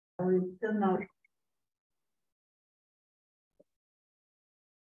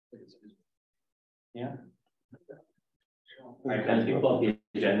Yeah. All right, then people have the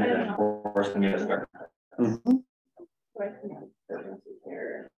agenda then for us to get started.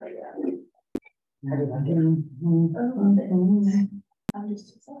 I'm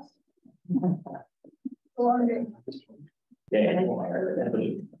just exhausted. Yeah.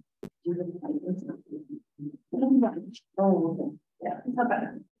 Oh, yeah, how about it?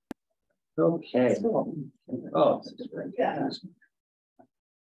 Okay. Oh, Yeah.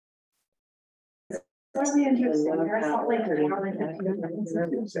 Really interesting. There's not like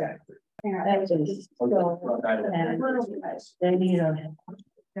exactly. They need a.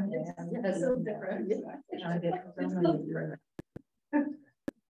 That's so different.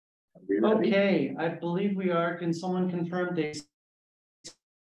 okay, I believe we are. Can someone confirm they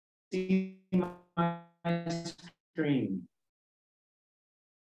see my screen?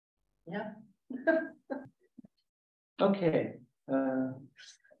 Yeah. Okay.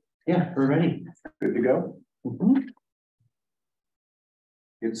 Yeah, we're ready. Good to go.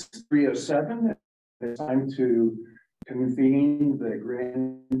 It's 3:07. It's time to convene the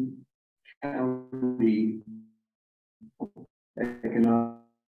Grand County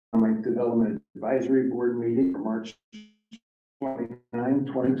Economic Development Advisory Board meeting for March 29,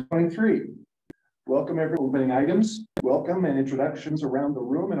 2023. Welcome everyone. Opening items, welcome and introductions around the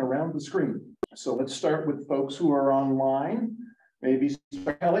room and around the screen. So let's start with folks who are online. Maybe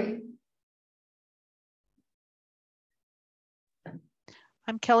Kelly.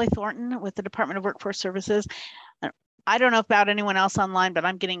 I'm Kelly Thornton with the Department of Workforce Services. I don't know about anyone else online, but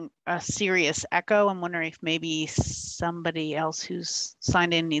I'm getting a serious echo. I'm wondering if maybe somebody else who's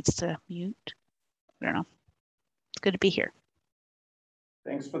signed in needs to mute. I don't know. It's good to be here.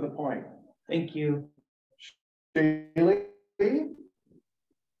 Thanks for the point. Thank you. Shaylee.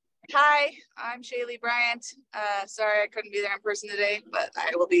 Hi, I'm Shaylee Bryant. Sorry I couldn't be there in person today, but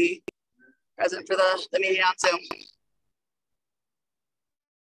I will be present for the meeting on Zoom.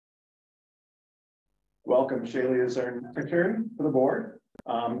 Welcome, Shaylee is our secretary for the board,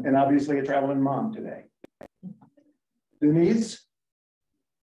 and obviously a traveling mom today. Denise.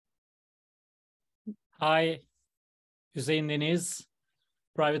 Hi, Hussein Deniz,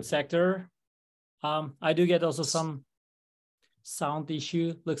 private sector. I do get also some sound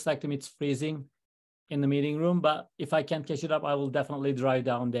issue. Looks like to me it's freezing in the meeting room, but if I can't catch it up, I will definitely drive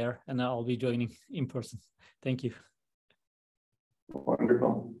down there and I'll be joining in person. Thank you.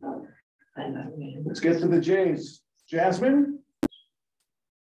 Wonderful. Let's get to the J's. Jasmine.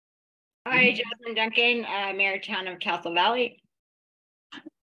 Hi, Jasmine Duncan, Mayor Town of Castle Valley.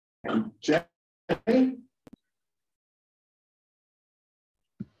 And Jenny.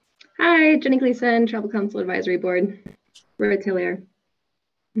 Hi, Jenny Gleason, Travel Council Advisory Board. Red Taylor.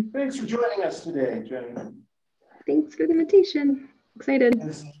 Thanks for joining us today, Jenny. Thanks for the invitation. Excited.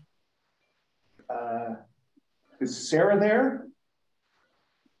 Is Sarah there?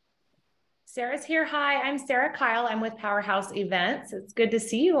 Sarah's here. Hi, I'm Sarah Kyle. I'm with Powerhouse Events. It's good to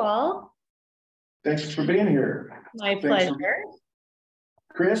see you all. Thanks for being here. My pleasure.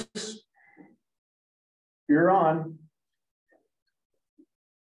 Chris, you're on.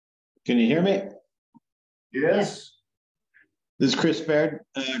 Can you hear me? Yes. This is Chris Baird,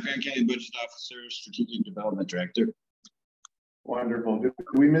 Grand County Budget Officer, Strategic Development Director. Wonderful. Do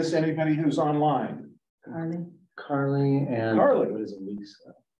we miss anybody who's online? Carly and Carly. What is it,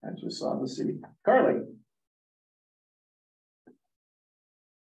 Lisa? I just saw the city. Carly.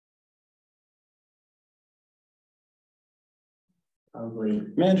 Probably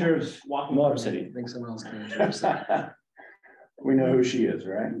manager of Motor City. I think someone else can introduce. We know who she is,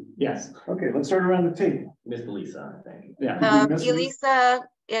 right? Yes. Okay, let's start around the table. Miss Lisa, I think. Yeah. Elisa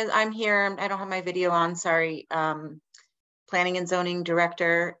is, I'm here. I don't have my video on, sorry. Planning and Zoning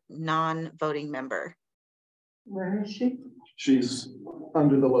Director, non-voting member. Where is she? She's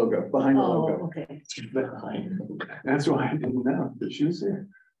under the logo, behind the logo. Okay. Behind. That's why I didn't know that she was there.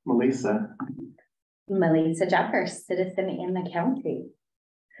 Melissa. Melissa Jeffers, citizen in the county.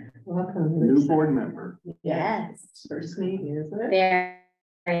 Welcome. New board member. Yes. First meeting, isn't it?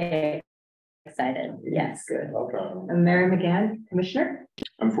 Very excited. Yes. Good. Welcome. And Mary McGann, Commissioner.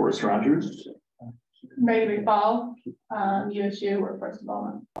 I'm Forrest Rogers. Megan McFall, USU Workforce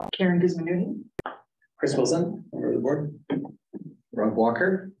Development. Karen Guzman. Chris Wilson, member of the board. Rob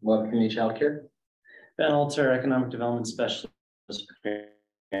Walker, Love Community Child Care. Ben Alter, Economic Development Specialist.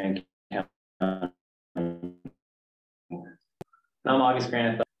 And I'm August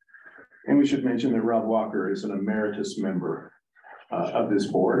Granite. And we should mention that Rob Walker is an emeritus member of this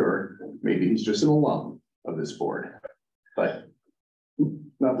board, or maybe he's just an alum of this board. But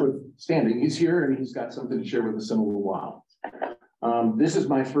not notwithstanding, he's here and he's got something to share with us in a little while. This is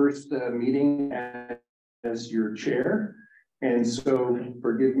my first meeting as your chair. And so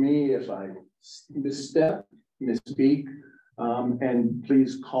forgive me if I misstep, misspeak, and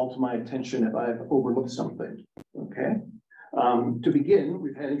please call to my attention if I've overlooked something, okay? To begin,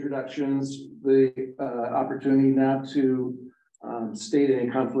 we've had introductions, the opportunity now to state any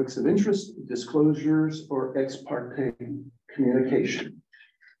conflicts of interest, disclosures, or ex parte communication.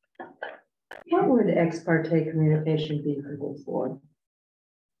 What would ex parte communication be for?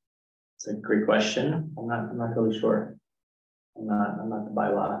 It's a great question. I'm not really sure. I'm not the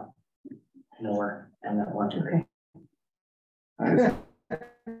bylaw knower on that one. Okay.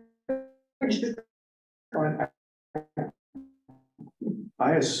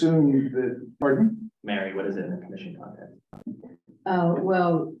 I assume that, pardon? Mary, what is it in the commission context?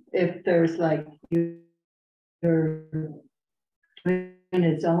 Well, if there's like you're doing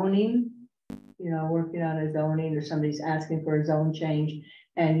a zoning, working on a zoning, or somebody's asking for a zone change,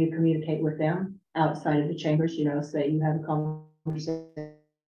 and you communicate with them outside of the chambers, say you have a conversation,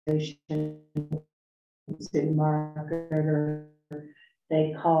 city market, or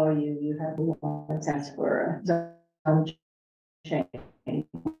they call you, you have to ask for a zone change.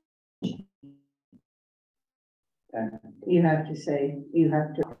 You have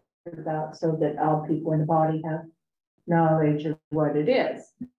to about so that all people in the body have knowledge of what it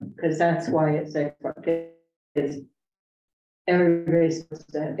is, because that's why it's everybody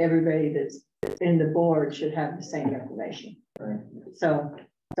that's in the board should have the same information. Right. So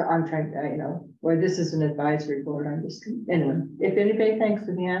I'm trying to, where this is an advisory board, I'm just, anyway, if anybody thinks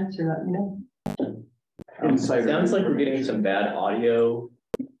of the answer, let me know. It sounds like we're getting some bad audio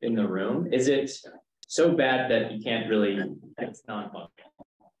in the room. Is it so bad that you can't really, it's non-functional?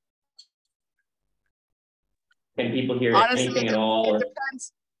 Can people hear anything at all?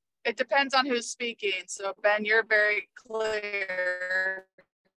 It depends on who's speaking. So Ben, you're very clear.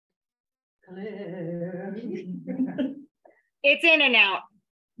 It's in and out.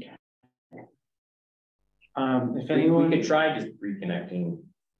 If anyone, we could try just reconnecting.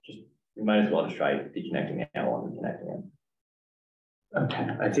 We might as well just try deconnecting now and reconnecting it. Okay,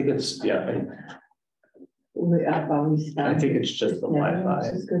 I think it's I think it's just the Wi-Fi.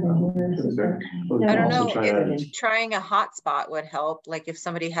 I don't know if trying a hotspot would help. Like if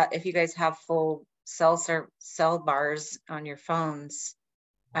somebody if you guys have full cell bars on your phones,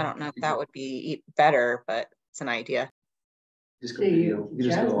 I don't know if that would be better, but it's an idea. Just go video. You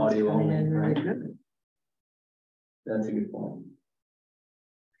just go audio only, right? That's a good point.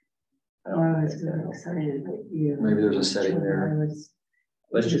 Maybe there's a setting there.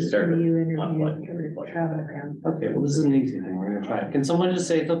 Let's just start. Okay, well, this is an easy thing. We're gonna try it. Can someone just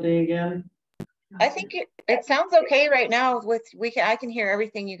say something again? I think it sounds okay right now. I can hear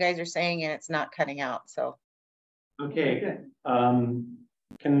everything you guys are saying, and it's not cutting out. So. Okay. Karen,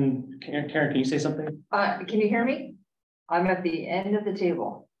 can you say something? Can you hear me? I'm at the end of the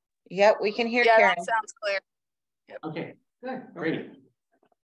table. Yep, we can hear. Yeah, Karen. that sounds clear. Yep. Okay. Good. Great.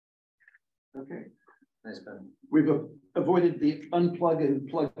 Okay. Nice, Ben. We've avoided the unplug and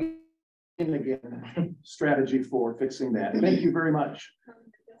plug in again strategy for fixing that. Thank you very much.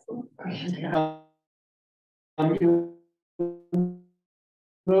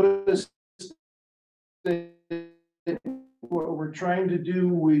 Notice what we're trying to do,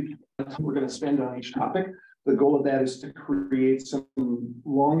 we're going to spend on each topic. The goal of that is to create some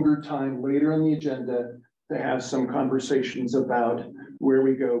longer time later in the agenda to have some conversations about where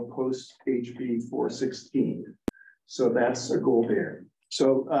we go post HB 416. So that's a goal there.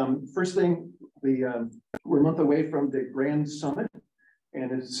 So first thing, we're a month away from the Grand Summit,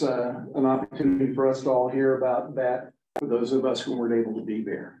 and it's an opportunity for us to all hear about that for those of us who weren't able to be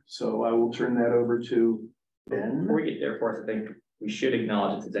there. So I will turn that over to Ben. Before we get there, of course, I think we should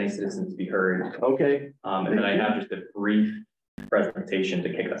acknowledge if there's any citizens to be heard. Okay. And then I have just a brief presentation to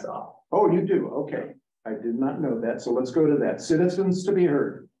kick us off. Oh, you do? Okay. I did not know that. So let's go to that. Citizens to be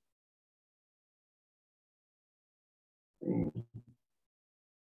heard.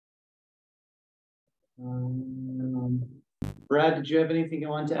 Brad, did you have anything you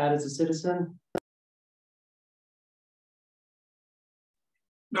want to add as a citizen?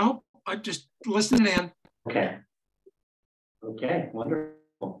 No, I'm just listening in. Okay. Okay,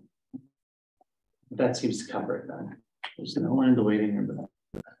 wonderful. That seems to cover it then. There's no one in the waiting room.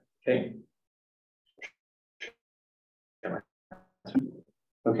 Okay.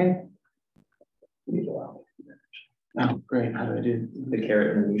 Okay. Oh, great. How do I do the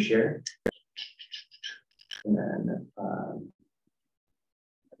carrot and the new share? And then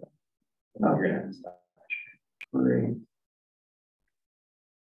you're gonna have to stop. Great.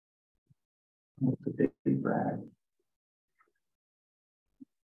 That's a big brag.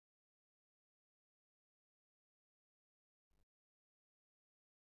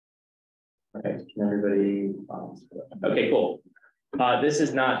 All right, can everybody? Okay, cool. This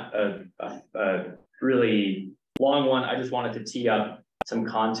is not a really long one. I just wanted to tee up some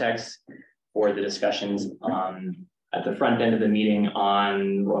context for the discussions at the front end of the meeting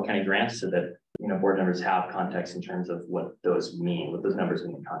on rural county grants, so that board members have context in terms of what those mean, what those numbers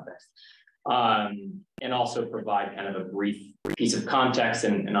mean in context, and also provide kind of a brief piece of context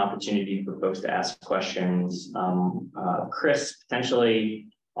and an opportunity for folks to ask questions. Chris, potentially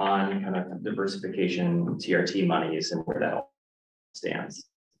on kind of diversification TRT monies and where that all stands.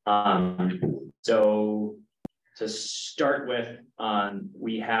 So to start with,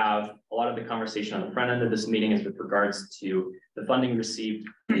 we have a lot of the conversation on the front end of this meeting is with regards to the funding received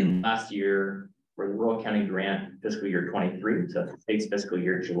last year for the rural county grant fiscal year 23, so the state's fiscal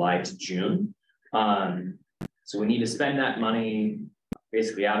year July to June. So we need to spend that money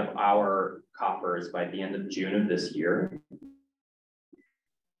basically out of our coffers by the end of June of this year.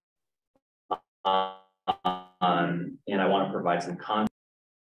 And I want to provide some context.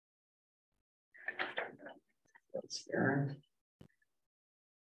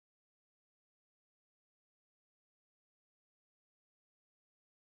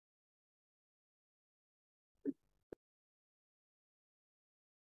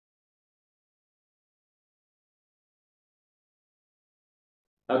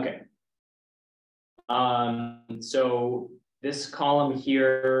 Okay. So this column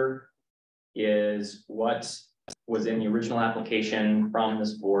here is what was in the original application from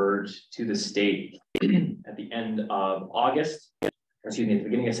this board to the state at the end of August, or excuse me, at the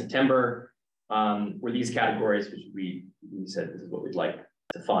beginning of September, were these categories, which we said this is what we'd like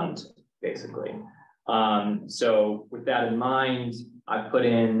to fund, basically. So with that in mind, I put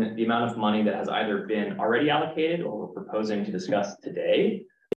in the amount of money that has either been already allocated or we're proposing to discuss today.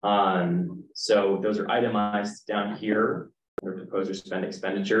 So those are itemized down here, under proposed or spend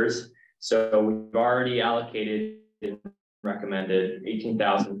expenditures. So we've already allocated and recommended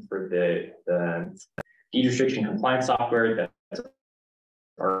 $18,000 for the deed restriction compliance software that's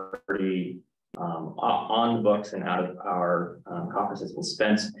already on the books and out of our coffers has been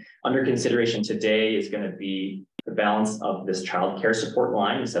spent. Under consideration today is going to be the balance of this child care support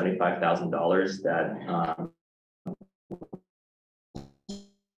line, $75,000 that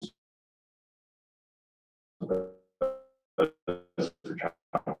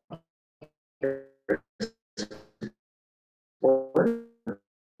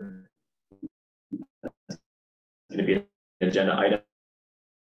going to be an agenda item,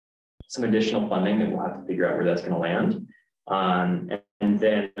 some additional funding that we'll have to figure out where that's going to land. And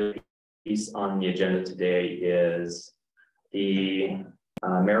then the piece on the agenda today is the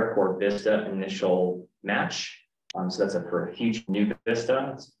AmeriCorps Vista initial match. So that's for a huge new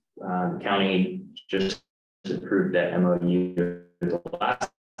Vista. The county just approved that MOU the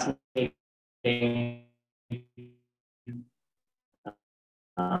last meeting.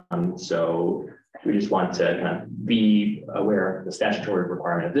 So we just want to kind of be aware of the statutory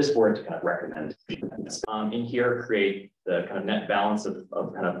requirement of this board to kind of recommend in here, create the kind of net balance of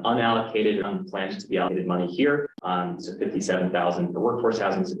kind of unallocated, unplanned to be allocated money here. So $57,000 for workforce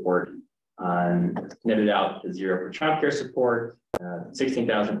housing support, netted out to zero for childcare support,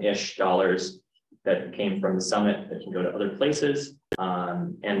 $16,000-ish that came from the summit that can go to other places.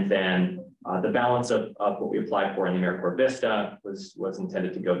 And then the balance of what we applied for in the AmeriCorps Vista was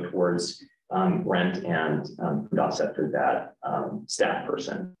intended to go towards rent and offset for that staff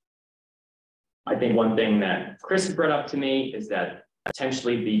person. I think one thing that Chris brought up to me is that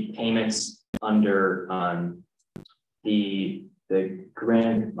potentially the payments under the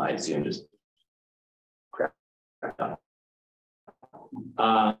grant, my Zoom just cracked up.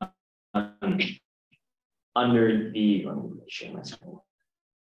 Under the, let me share my screen.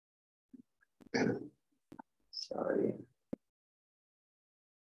 Sorry.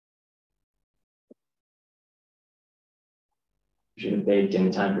 Should have baked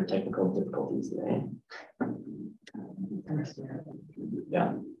in time for technical difficulties today.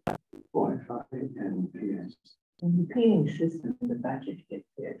 Yeah. Wi-Fi and PS. The paying system, the budget gets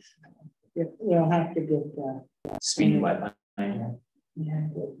this. You'll have to get the speed Wi-Fi. Yeah.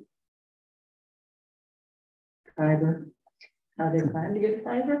 Fiber. How they plan to get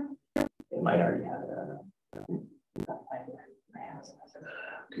fiber? They might already have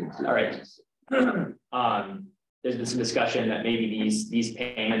all right. There's been some discussion that maybe these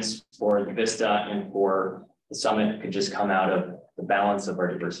payments for the Vista and for the summit could just come out of the balance of our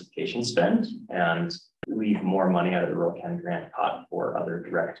diversification spend, and leave more money out of the rural county grant pot for other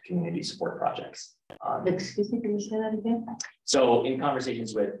direct community support projects. Excuse me, can you say that again? So in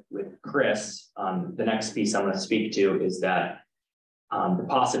conversations with Chris, the next piece I'm going to speak to is that the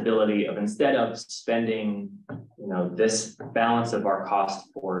possibility of, instead of spending, this balance of our cost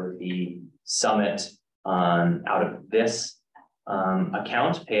for the summit out of this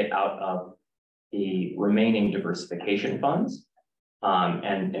account, pay it out of the remaining diversification funds.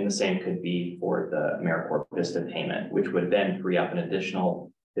 And the same could be for the AmeriCorps Vista payment, which would then free up an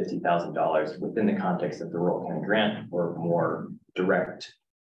additional $50,000 within the context of the rural county grant for more direct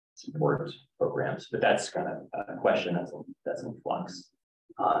support programs. But that's kind of a question that's in flux.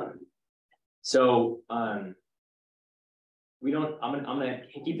 I'm gonna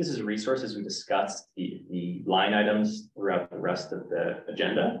keep this as a resource as we discuss the line items throughout the rest of the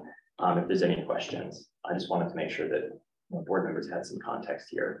agenda. If there's any questions, I just wanted to make sure that board members had some context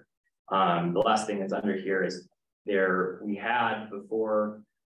here. The last thing that's under here is we had before,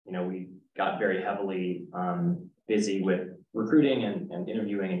 we got very heavily busy with recruiting and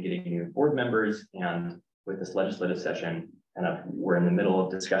interviewing and getting new board members, and with this legislative session, we're in the middle of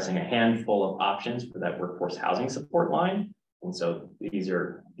discussing a handful of options for that workforce housing support line. And so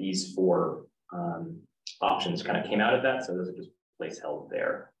these four options kind of came out of that. So those are just place held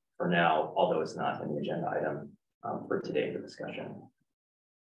there for now, although it's not in the agenda item for today for discussion.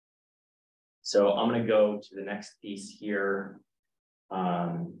 So I'm going to go to the next piece here,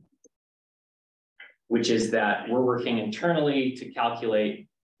 which is that we're working internally to calculate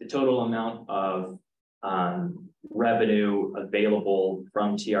the total amount of revenue available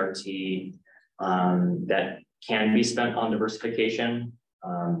from TRT that can be spent on diversification.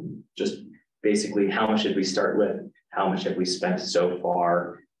 Just basically, how much did we start with? How much have we spent so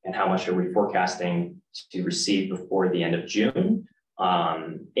far? And how much are we forecasting to receive before the end of June?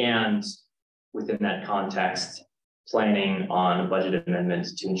 And within that context, planning on a budget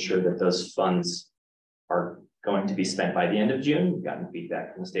amendment to ensure that those funds are going to be spent by the end of June. We've gotten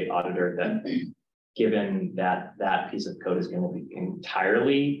feedback from the state auditor that given that that piece of code is going to be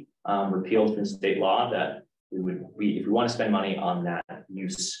entirely repealed from state law, that if we want to spend money on that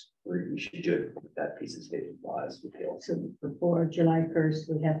use, we should do it with that piece of state law is repealed. So before July 1st,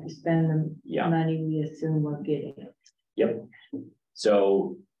 we have to spend the money we assume we're getting. Yep.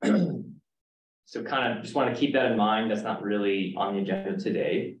 So kind of just want to keep that in mind. That's not really on the agenda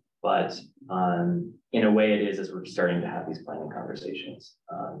today, but in a way it is as we're starting to have these planning conversations.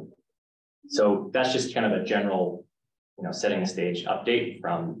 So that's just kind of a general, setting the stage update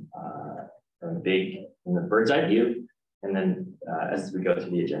from the bird's eye view. And then as we go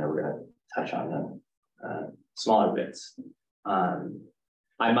through the agenda, we're going to touch on the smaller bits.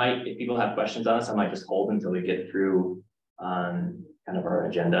 I might, if people have questions on this, I might just hold until we get through kind of our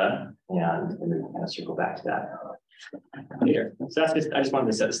agenda and then we kind of circle back to that later. So that's just, I just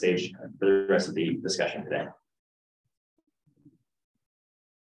wanted to set the stage for the rest of the discussion today.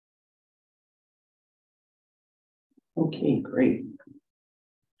 Okay, great.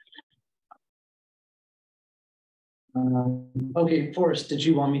 Okay, Forrest, did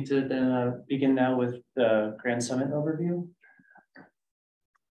you want me to begin now with the Grand Summit overview?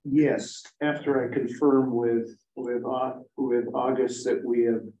 Yes, after I confirm with August that we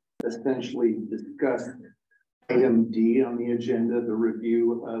have essentially discussed item D on the agenda, the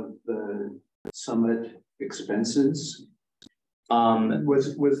review of the summit expenses.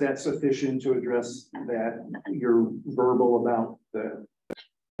 Was that sufficient to address that? Your verbal about the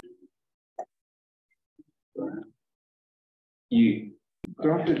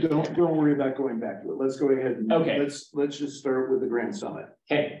don't worry about going back to it. Let's go ahead and let's just start with the Grand Summit.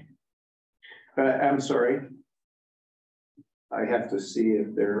 Okay. I'm sorry. I have to see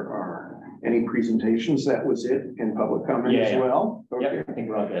if there are any presentations. That was it in public comment as well. Okay. Yep, I think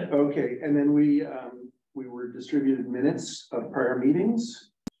we're all good. Okay, and then we were distributed minutes of prior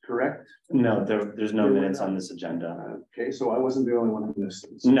meetings, correct? No, there's no minutes on this agenda. Okay, so I wasn't the only one who missed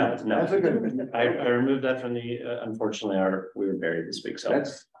it. So no. That's a good. I removed that from the, unfortunately, we were buried this week. So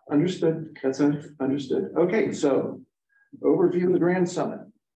that's understood. That's understood. Okay, so overview of the Grand Summit.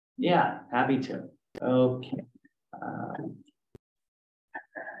 Yeah, happy to. Okay.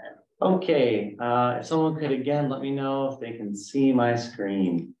 If someone could again let me know if they can see my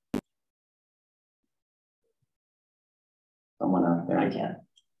screen. Someone out there. I can.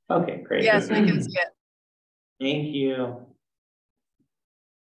 Okay, great. Yes, we can see it. Thank you.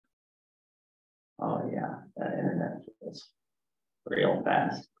 Oh yeah, that internet is real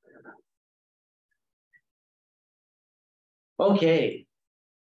fast. Okay.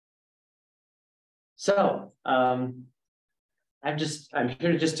 So I'm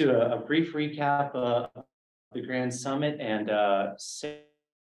here to just do a brief recap of the Grand Summit, and Sarah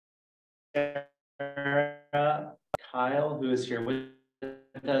Kyle, who is here with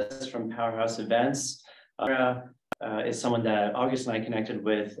us from Powerhouse Events. Is someone that August and I connected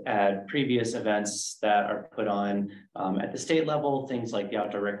with at previous events that are put on at the state level, things like the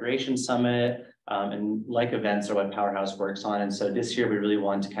Outdoor Recreation Summit, and like events are what Powerhouse works on. And so this year we really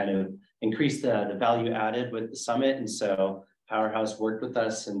wanted to kind of increase the value added with the summit. And so Powerhouse worked with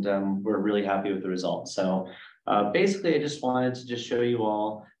us, and we're really happy with the results. So basically, I just wanted to just show you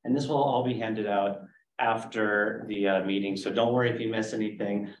all, and this will all be handed out after the meeting. So don't worry if you miss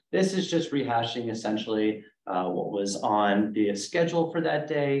anything. This is just rehashing essentially what was on the schedule for that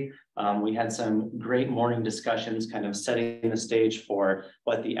day. We had some great morning discussions, kind of setting the stage for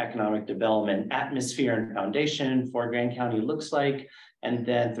what the economic development atmosphere and foundation for Grand County looks like. And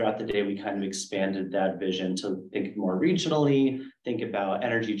then throughout the day, we kind of expanded that vision to think more regionally, think about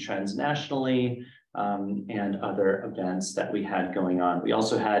energy trends nationally, and other events that we had going on. We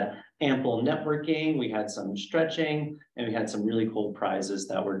also had ample networking, we had some stretching, and we had some really cool prizes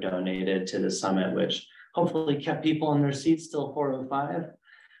that were donated to the summit, which hopefully kept people in their seats till 4:05.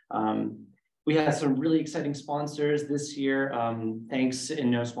 We had some really exciting sponsors this year. Thanks in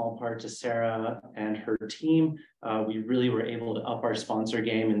no small part to Sarah and her team. We really were able to up our sponsor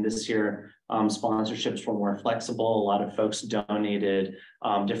game, and this year sponsorships were more flexible. A lot of folks donated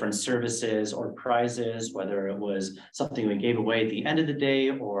different services or prizes, whether it was something we gave away at the end of the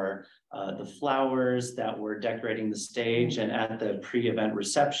day or the flowers that were decorating the stage and at the pre-event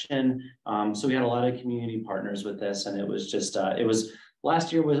reception. So we had a lot of community partners with this, and it was just,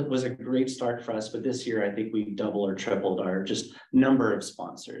 last year was a great start for us, but this year I think we doubled or tripled our just number of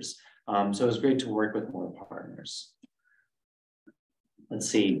sponsors. So it was great to work with more partners. Let's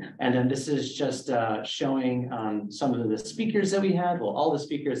see, and then this is just showing some of the speakers that we had. Well, all the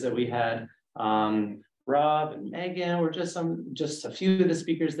speakers that we had. Rob and Megan were just a few of the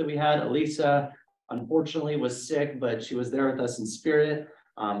speakers that we had. Elisa, unfortunately, was sick, but she was there with us in spirit.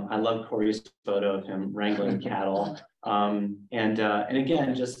 I love Corey's photo of him wrangling cattle. And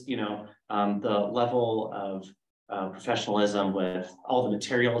again, just, the level of professionalism with all the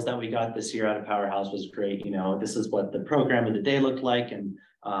materials that we got this year out of Powerhouse was great. This is what the program of the day looked like, and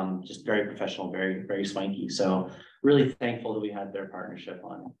just very professional, very, very swanky. So really thankful that we had their partnership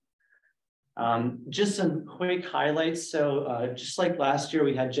on it. Just some quick highlights. So just like last year,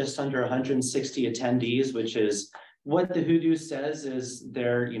 we had just under 160 attendees, which is what the Hoodoo says is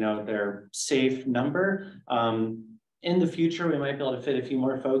their safe number. In the future, we might be able to fit a few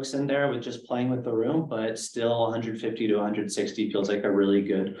more folks in there with just playing with the room, but still 150 to 160 feels like a really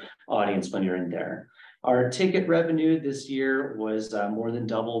good audience when you're in there. Our ticket revenue this year was more than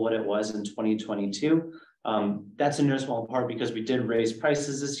double what it was in 2022. That's in no small part because we did raise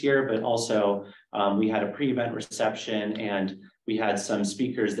prices this year, but also we had a pre-event reception and we had some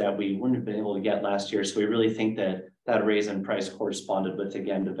speakers that we wouldn't have been able to get last year. So we really think that that raise in price corresponded with,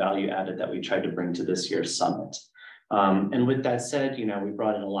 again, the value added that we tried to bring to this year's summit. And with that said, we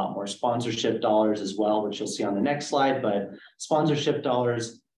brought in a lot more sponsorship dollars as well, which you'll see on the next slide, but sponsorship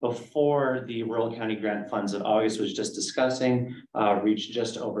dollars before the rural county grant funds that August was just discussing reached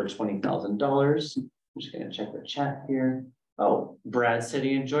just over $20,000. I'm just going to check the chat here. Oh, Brad said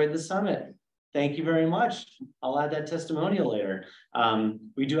he enjoyed the summit. Thank you very much. I'll add that testimonial later.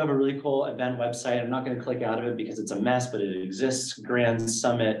 We do have a really cool event website. I'm not going to click out of it because it's a mess, but it exists. Grand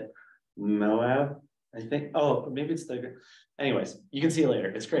Summit Moab, I think. Oh, maybe it's anyways, you can see it later.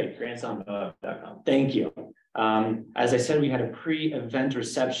 It's great. GrandSummitMoab.com. Thank you. As I said, we had a pre-event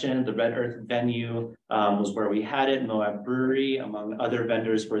reception. The Red Earth venue was where we had it. Moab Brewery, among other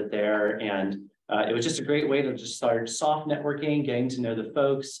vendors, were there. And it was just a great way to just start soft networking, getting to know the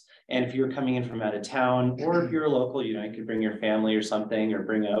folks. And if you're coming in from out of town, or if you're local, you could bring your family or something, or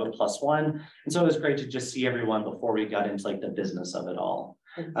bring a +1. And so it was great to just see everyone before we got into the business of it all.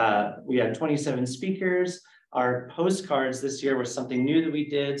 We had 27 speakers. Our postcards this year was something new that we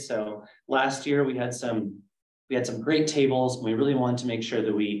did. So last year we had some great tables, and we really wanted to make sure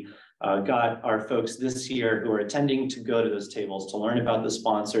that we got our folks this year who are attending to go to those tables to learn about the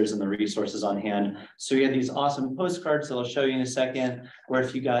sponsors and the resources on hand. So we had these awesome postcards that I'll show you in a second, where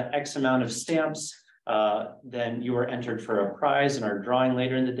if you got X amount of stamps, then you were entered for a prize in our drawing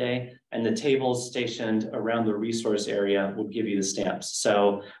later in the day, and the tables stationed around the resource area would give you the stamps.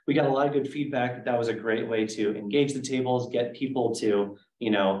 So we got a lot of good feedback. That was a great way to engage the tables, get people to,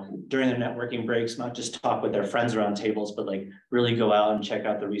 during their networking breaks, not just talk with their friends around tables, but really go out and check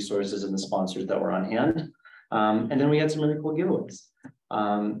out the resources and the sponsors that were on hand. And then we had some really cool giveaways.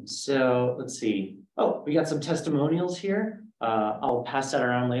 So let's see. Oh, we got some testimonials here. I'll pass that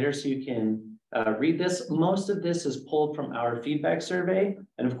around later so you can read this. Most of this is pulled from our feedback survey.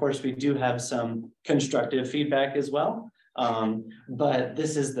 And of course, we do have some constructive feedback as well. But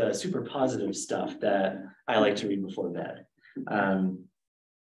this is the super positive stuff that I like to read before bed.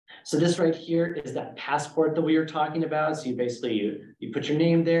 So this right here is that passport that we were talking about. So you basically, you put your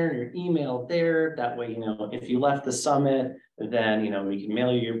name there and your email there. That way, if you left the summit, then, we can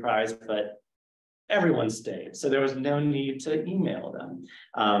mail you your prize, but everyone stayed. So there was no need to email them.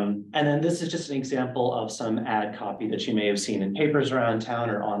 And then this is just an example of some ad copy that you may have seen in papers around town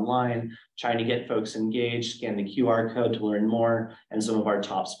or online, trying to get folks engaged, scan the QR code to learn more. And some of our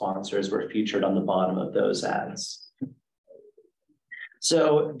top sponsors were featured on the bottom of those ads.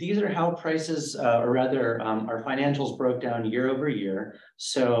 So these are how prices, or rather our financials broke down year over year.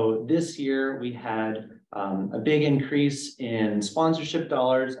 So this year we had a big increase in sponsorship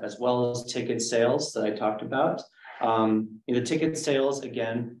dollars as well as ticket sales that I talked about. The ticket sales,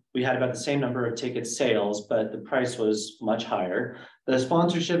 again, we had about the same number of ticket sales, but the price was much higher. The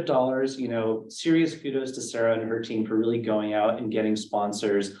sponsorship dollars, serious kudos to Sarah and her team for really going out and getting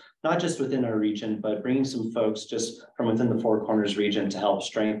sponsors, not just within our region, but bringing some folks just from within the Four Corners region to help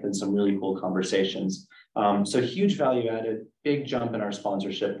strengthen some really cool conversations. So huge value added, big jump in our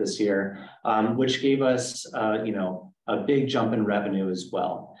sponsorship this year, which gave us, a big jump in revenue as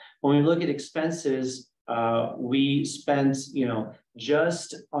well. When we look at expenses, we spent,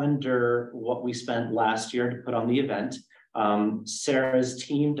 just under what we spent last year to put on the event. Sarah's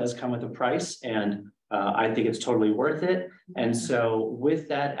team does come with a price, and I think it's totally worth it. And so with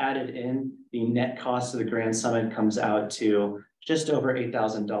that added in, the net cost of the Grand Summit comes out to just over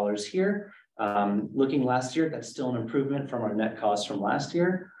 $8,000 here. Looking last year, that's still an improvement from our net cost from last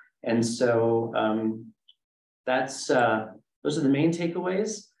year. And so those are the main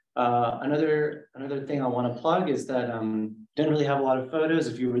takeaways. Another thing I want to plug is that didn't really have a lot of photos.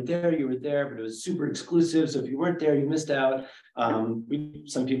 If you were there, you were there, but it was super exclusive. So if you weren't there, you missed out.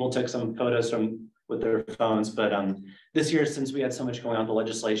 Some people took some photos with their phones, but this year, since we had so much going on with the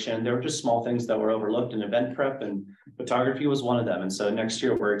legislation, there were just small things that were overlooked in event prep, and photography was one of them. And so next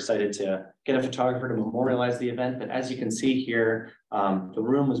year, we're excited to get a photographer to memorialize the event. But as you can see here, the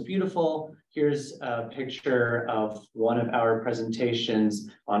room was beautiful. Here's a picture of one of our presentations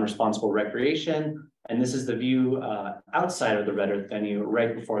on responsible recreation. And this is the view outside of the Red Earth venue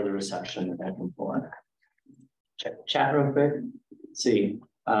right before the reception that I can pull on. Check chat real quick. Let's see.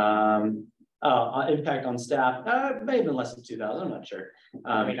 Impact on staff, may have been less than 2,000, I'm not sure.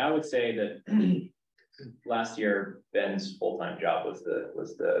 I would say that last year, Ben's full-time job was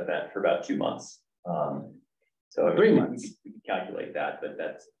the event for about 2 months. So 3 months. We can calculate that, but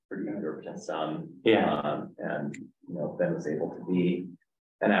that's pretty good represents some. Yeah. And Ben was able to be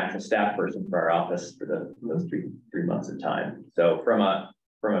an actual staff person for our office for those three months of time. So from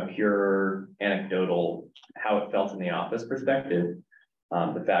a pure anecdotal how it felt in the office perspective,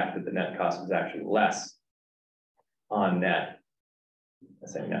 the fact that the net cost was actually less on net. I'm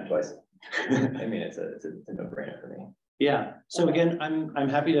saying that twice. I mean, it's a no-brainer for me. Yeah. So again, I'm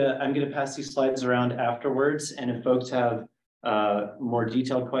going to pass these slides around afterwards, and if folks have more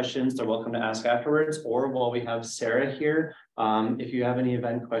detailed questions, they're welcome to ask afterwards, or while we have Sarah here, if you have any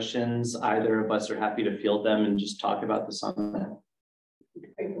event questions, either of us are happy to field them and just talk about the summit.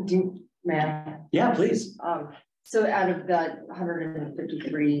 Matt? Yeah, please. So out of that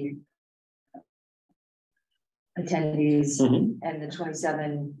 153 attendees and the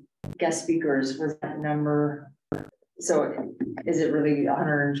 27 guest speakers, was that number, so is it really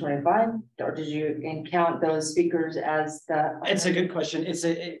 125, or did you count those speakers as the? It's a good question. It's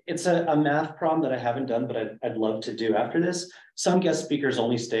a math problem that I haven't done, but I'd love to do after this. Some guest speakers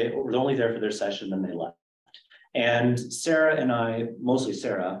only were only there for their session, then they left. And Sarah and I, mostly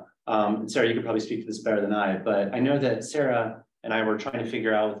Sarah, Sarah, you could probably speak to this better than I, but I know that Sarah and I were trying to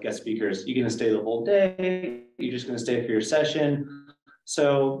figure out with guest speakers, you going to stay the whole day? You're just going to stay for your session?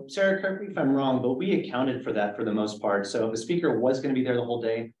 So Sarah, correct me if I'm wrong, but we accounted for that for the most part. So if a speaker was going to be there the whole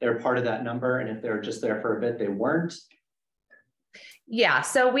day, they're part of that number. And if they're just there for a bit, they weren't. Yeah,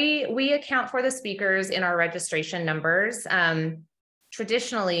 so we account for the speakers in our registration numbers.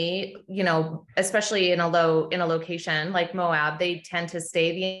 Traditionally, especially in a location like Moab, they tend to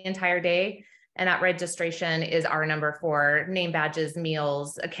stay the entire day. And that registration is our number for name badges,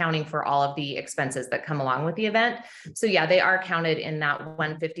 meals, accounting for all of the expenses that come along with the event. So yeah, they are counted in that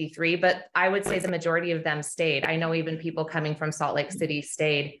 153, but I would say the majority of them stayed. I know even people coming from Salt Lake City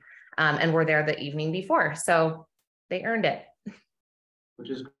stayed and were there the evening before. So they earned it. Which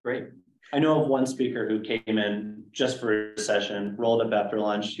is great. I know of one speaker who came in just for a session, rolled up after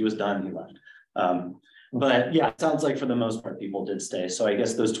lunch, he was done, he left. But yeah, it sounds like for the most part, people did stay. So I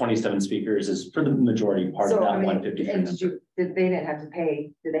guess those 27 speakers is for the majority part of So, that I mean, 153 and number. they didn't have to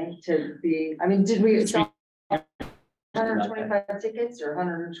pay, did they, to be, I mean, did we sell 125 tickets or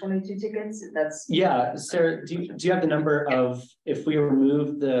 122 tickets? That's. Yeah, Sarah, do you have the number of, if we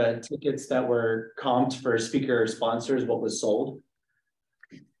remove the tickets that were comped for speaker sponsors, what was sold?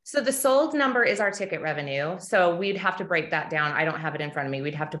 So the sold number is our ticket revenue. So we'd have to break that down. I don't have it in front of me.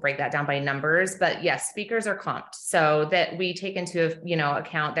 We'd have to break that down by numbers, but yes, speakers are comped so that we take into,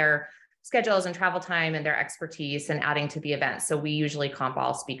 account their schedules and travel time and their expertise and adding to the event. So we usually comp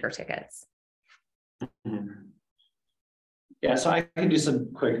all speaker tickets. Yeah, so I can do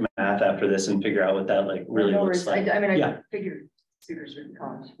some quick math after this and figure out what that really looks like. I figured speakers would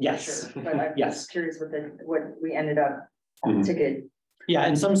comped. Yes. Sure, but I'm just curious what we ended up ticket. Yeah,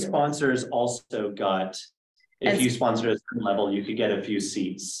 and some sponsors also got, if you sponsored at a certain level, you could get a few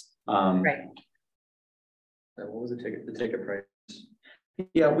seats. Right. What was the ticket price?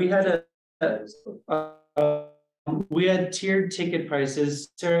 Yeah, we had we had tiered ticket prices.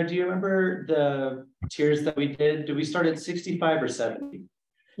 Sarah, do you remember the tiers that we did? Did we start at 65 or 70?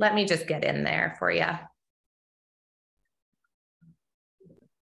 Let me just get in there for you.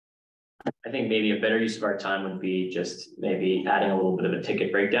 I think maybe a better use of our time would be just maybe adding a little bit of a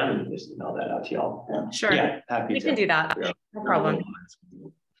ticket breakdown and just email that out to y'all. Yeah. Sure. Yeah, happy we to. can do that. No problem.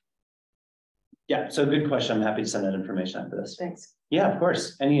 Yeah, so good question. I'm happy to send that information after this. Thanks. Yeah, of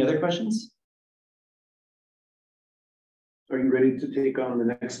course. Any other questions? Are you ready to take on the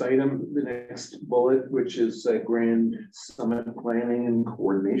next item, the next bullet, which is Grand Summit Planning and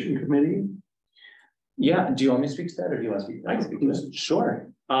Coordination Committee? Yeah, do you want me to speak to that or do you want to speak to that? I can speak to it. Sure.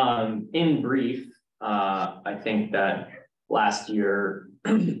 In brief, I think that last year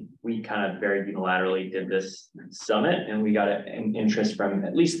we kind of very unilaterally did this summit and we got an interest from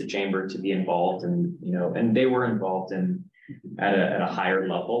at least the chamber to be involved and, and they were involved in at a higher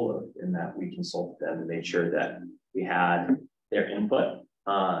level in that we consulted them and made sure that we had their input.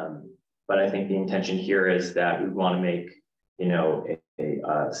 But I think the intention here is that we want to make,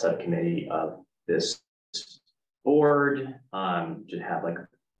 a subcommittee of this board, to have like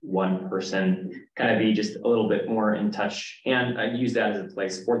one person kind of be just a little bit more in touch. And I use that as a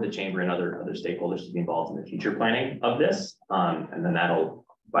place for the chamber and other stakeholders to be involved in the future planning of this. And then that'll,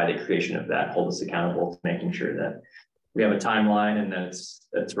 by the creation of that, hold us accountable to making sure that we have a timeline and that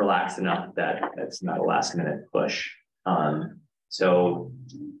it's relaxed enough that it's not a last minute push. So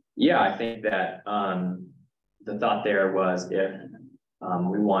yeah, I think that the thought there was if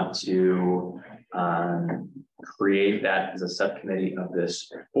we want to create that as a subcommittee of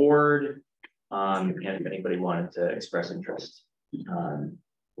this board, and if anybody wanted to express interest. And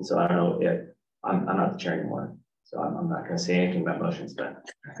so I don't know if I'm not the chair anymore, so I'm not going to say anything about motions, but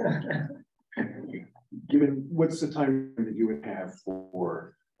given what's the time that you would have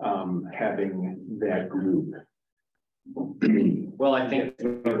for having that group? Well, I think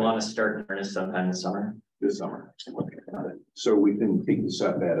we want to start in earnest sometime this summer. This summer. Okay, got it. So we can take this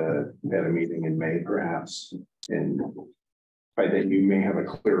up at a meeting in May, perhaps, and by then you may have a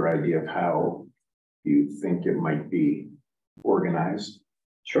clearer idea of how you think it might be organized.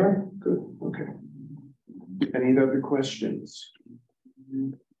 Sure. Good. Okay. Any other questions?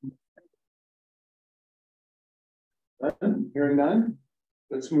 Hearing none.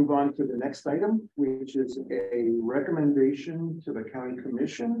 Let's move on to the next item, which is a recommendation to the county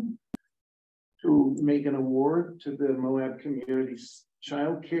commission to make an award to the Moab Community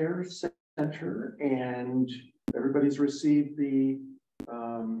Child Care Center, and everybody's received the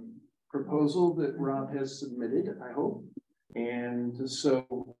proposal that Rob has submitted, I hope. And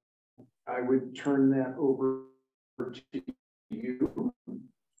so I would turn that over to you,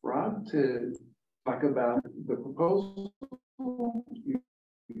 Rob, to talk about the proposal.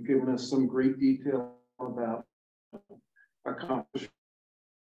 You've given us some great detail about accomplishments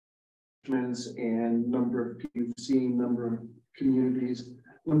and number of people you've seen, number of communities,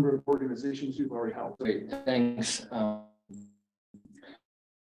 number of organizations you've already helped. Great, thanks.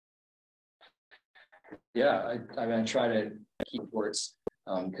 Yeah, I try to keep reports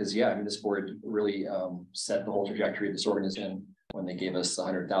because this board really set the whole trajectory of this organization when they gave us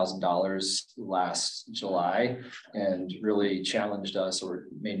 $100,000 last July and really challenged us, or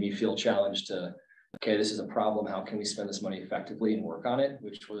made me feel challenged to, okay, this is a problem. How can we spend this money effectively and work on it?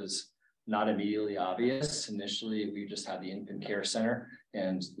 Which was not immediately obvious. Initially, we just had the infant care center,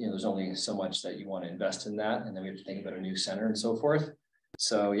 and there's only so much that you want to invest in that, and then we have to think about a new center and so forth.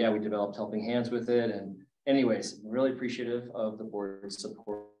 So yeah, we developed Helping Hands with it, and anyways, really appreciative of the board's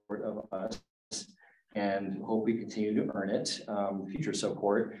support of us. and hope we continue to earn it, future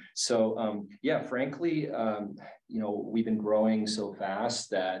support. So yeah, frankly, we've been growing so fast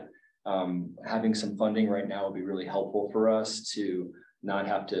that having some funding right now will be really helpful for us to not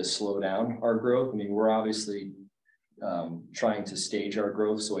have to slow down our growth. I mean, we're obviously trying to stage our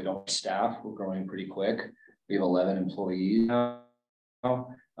growth so we don't staff. We're growing pretty quick. We have 11 employees now.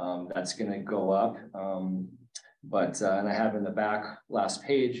 That's going to go up. And I have in the back last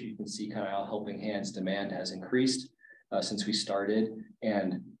page, you can see kind of how Helping Hands demand has increased since we started.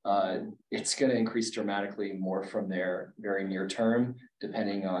 And it's going to increase dramatically more from there very near term,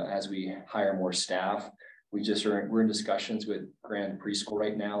 depending on as we hire more staff. We're in discussions with Grand Preschool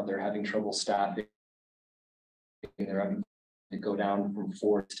right now. They're having trouble staffing. They're having to go down from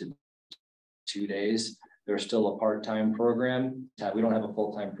 4 to 2 days. They're still a part-time program. We don't have a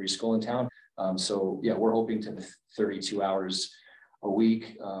full-time preschool in town. So yeah, we're hoping to 32 hours a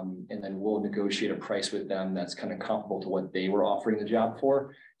week. And then we'll negotiate a price with them that's kind of comparable to what they were offering the job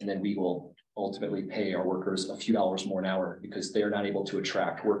for. And then we will ultimately pay our workers a few dollars more an hour because they're not able to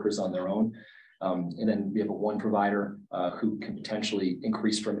attract workers on their own. And then we have one provider who can potentially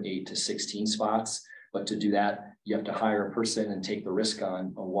increase from 8 to 16 spots. But to do that, you have to hire a person and take the risk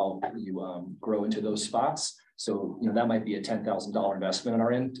on while you grow into those spots. So, that might be a $10,000 investment on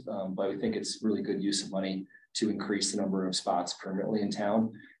our end, but we think it's really good use of money to increase the number of spots permanently in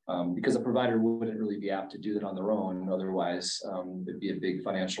town because a provider wouldn't really be apt to do that on their own. Otherwise, it'd be a big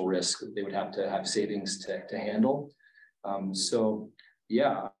financial risk. They would have to have savings to handle.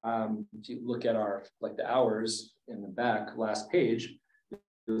 Yeah, if you look at the hours in the back, last page,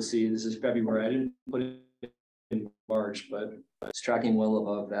 you'll see this is February. I didn't put it in March, but it's tracking well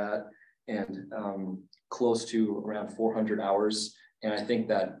above that and close to around 400 hours. And I think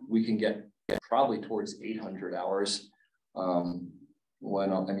that we can get probably towards 800 hours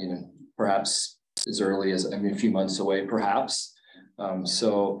perhaps as early as, a few months away, perhaps.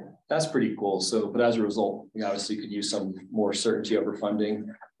 So that's pretty cool. But as a result, we obviously could use some more certainty over funding.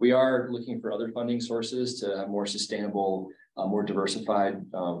 We are looking for other funding sources to have more sustainable, more diversified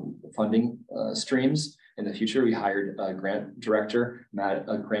funding streams. In the future, we hired a grant director,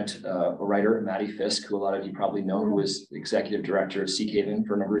 grant writer, Maddie Fisk, who a lot of you probably know, who was executive director of Seahaven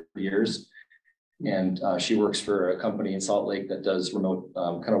for a number of years. And she works for a company in Salt Lake that does remote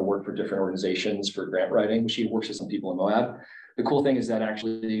kind of work for different organizations for grant writing. She works with some people in Moab. The cool thing is that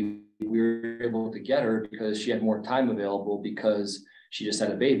actually we were able to get her because she had more time available because she just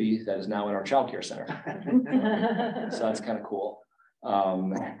had a baby that is now in our childcare center. So that's kind of cool.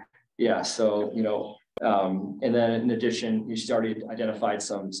 Yeah, so, and then in addition, we started identified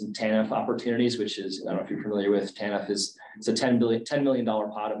some TANF opportunities, which is, I don't know if you're familiar with, TANF it's a $10 million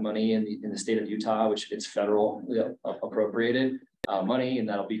pot of money in the state of Utah, which it's federal appropriated money, and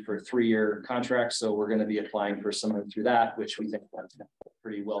that'll be for a 3-year contract. So we're going to be applying for someone through that, which we think that's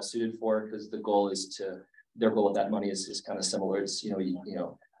pretty well suited for, because the goal is their goal with that money is kind of similar. It's,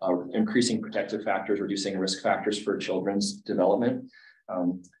 increasing protective factors, reducing risk factors for children's development.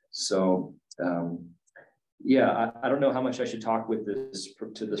 Yeah, I don't know how much I should talk with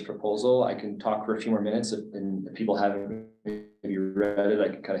to this proposal. I can talk for a few more minutes, and if people haven't maybe read it, I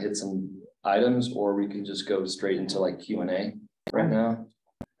can kind of hit some items, or we can just go straight into like Q&A right now.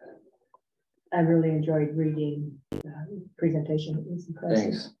 I really enjoyed reading the presentation. It was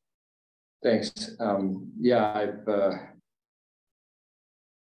impressive. Thanks. Yeah,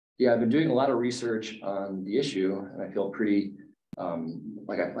 I've been doing a lot of research on the issue, and I feel pretty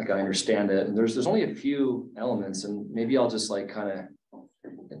like I understand it. And there's only a few elements, and maybe I'll just kind of,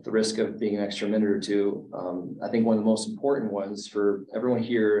 at the risk of being an extra minute or two, I think one of the most important ones for everyone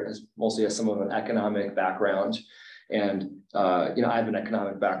here mostly has some of an economic background. And I have an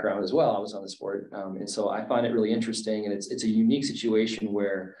economic background as well. I was on this board, and so I find it really interesting. And it's a unique situation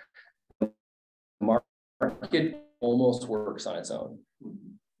where the market almost works on its own.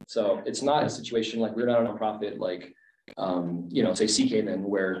 So it's not a situation like we're not a nonprofit like say Seahaven,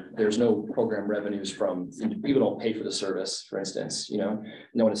 where there's no program revenues from people don't pay for the service, for instance. No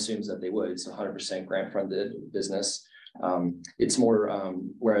one assumes that they would. It's 100% grant funded business. It's more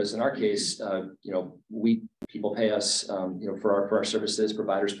whereas in our case, people pay us for our services.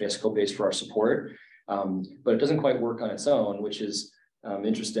 Providers pay us co-pays for our support, but it doesn't quite work on its own, which is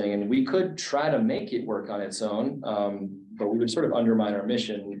interesting. And we could try to make it work on its own, but we would sort of undermine our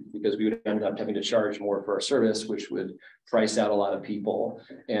mission because we would end up having to charge more for our service, which would price out a lot of people.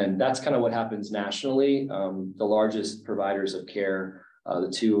 And that's kind of what happens nationally. The largest providers of care,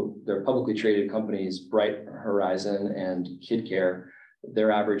 they're publicly traded companies, Bright Horizon and KidCare.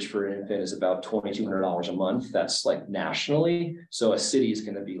 their average for an infant is about $2,200 a month. That's like nationally. So a city is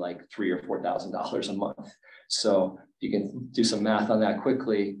going to be like $3,000 or $4,000 a month. So you can do some math on that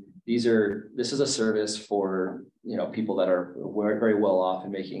quickly. This is a service for, you know, people that are very well off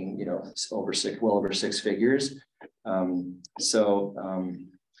and making, you know, well over six figures.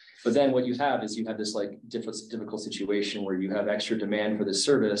 But then what you have is this like difficult situation where you have extra demand for this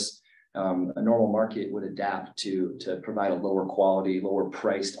service. A normal market would adapt to provide a lower quality, lower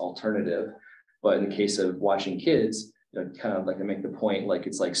priced alternative. But in the case of watching kids, you know, kind of like to make the point, like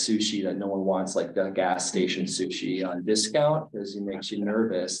it's like sushi that no one wants, like the gas station sushi on discount, because it makes you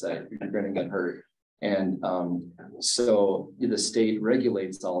nervous that you're going to get hurt. And so the state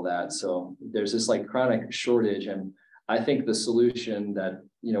regulates all that. So there's this like chronic shortage. And I think the solution that,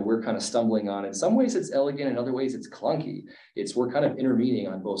 you know, we're kind of stumbling on, in some ways it's elegant, in other ways it's clunky. We're kind of intermediating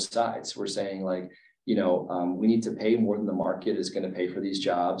on both sides. We're saying like, you know, we need to pay more than the market is going to pay for these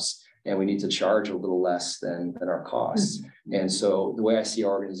jobs, and we need to charge a little less than our costs. And so the way I see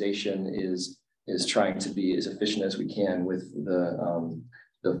our organization is trying to be as efficient as we can with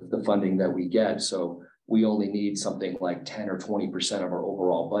the funding that we get. So we only need something like 10 or 20% of our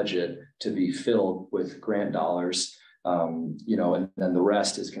overall budget to be filled with grant dollars. You know, and then the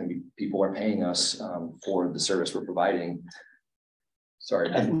rest is going to be people are paying us for the service we're providing.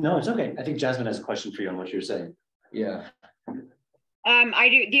 Sorry. No, it's okay. I think Jasmine has a question for you on what you're saying. Yeah. I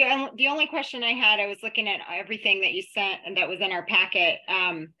do. The only question I had, I was looking at everything that you sent and that was in our packet.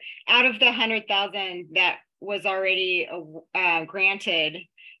 Out of the 100,000 that was already granted,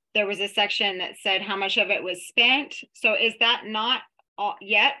 there was a section that said how much of it was spent. So is that not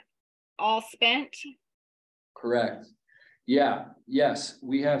yet all spent? Correct. Yeah. Yes,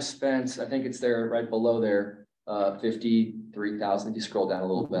 we have spent, I think it's there right below there, 53,000. If you scroll down a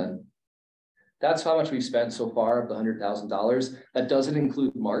little bit, that's how much we've spent so far of the $100,000. That doesn't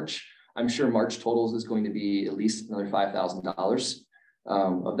include March. I'm sure March totals is going to be at least another $5,000.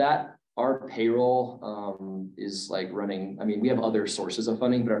 Of that, our payroll is like running. I mean, we have other sources of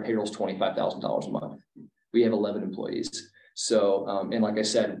funding, but our payroll is $25,000 a month. We have 11 employees. So, and like I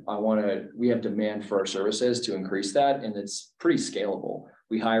said, we have demand for our services to increase that, and it's pretty scalable.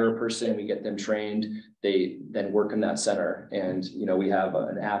 We hire a person, we get them trained, they then work in that center. And, you know, we have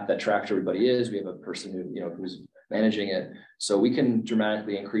an app that tracks everybody is, we have a person who, you know, who's managing it. So we can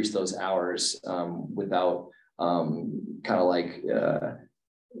dramatically increase those hours without kind of like,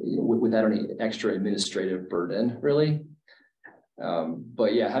 without any extra administrative burden, really.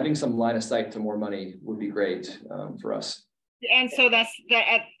 But yeah, having some line of sight to more money would be great for us. And so that's the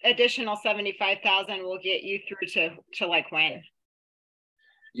additional 75,000 will get you through to like when?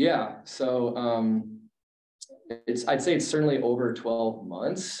 Yeah, so I'd say it's certainly over 12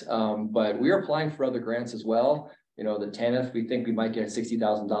 months, but we are applying for other grants as well. You know, the TANF, we think we might get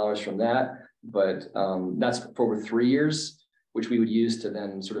 $60,000 from that, but that's for over 3 years, which we would use to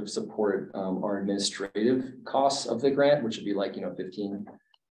then sort of support our administrative costs of the grant, which would be like, you know,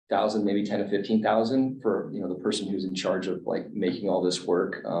 15,000, maybe 10 to 15,000 for, you know, the person who's in charge of like making all this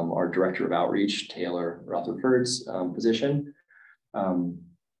work, our director of outreach, Taylor Rutherford's position.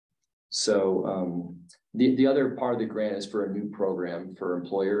 The other part of the grant is for a new program for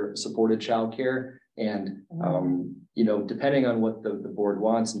employer supported childcare. And, you know, depending on what the board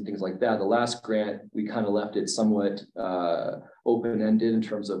wants and things like that, the last grant, we kind of left it somewhat open-ended in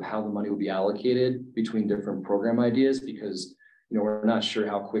terms of how the money would be allocated between different program ideas, because, you know, we're not sure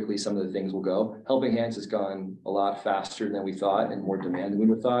how quickly some of the things will go. Helping Hands has gone a lot faster than we thought and more demand than we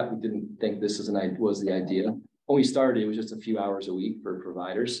would thought. We didn't think this was the idea. When we started, it was just a few hours a week for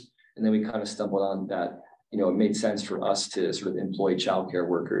providers. And then we kind of stumbled on that, you know, it made sense for us to sort of employ childcare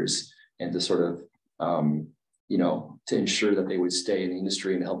workers and to sort of, you know, to ensure that they would stay in the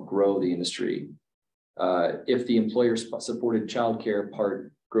industry and help grow the industry. If the employer supported childcare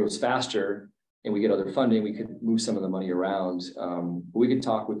part grows faster and we get other funding, we could move some of the money around. We could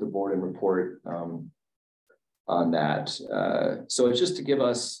talk with the board and report on that. So it's just to give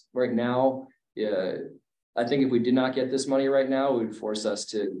us right now, I think if we did not get this money right now, it would force us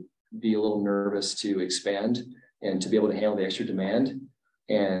to be a little nervous to expand and to be able to handle the extra demand.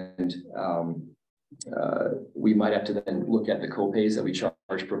 And we might have to then look at the co-pays that we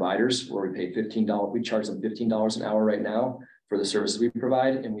charge providers, where we pay $15. We charge them $15 an hour right now for the services we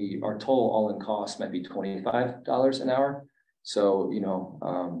provide, and our total all-in cost might be $25 an hour. So, you know,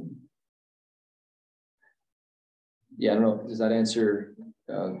 yeah, I don't know, does that answer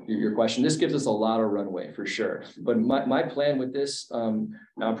your question? This gives us a lot of runway for sure. But my plan with this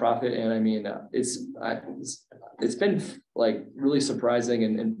nonprofit, and I mean, it's been like really surprising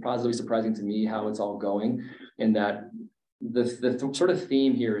and positively surprising to me how it's all going, in that the sort of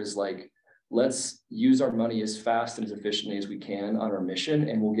theme here is like, let's use our money as fast and as efficiently as we can on our mission,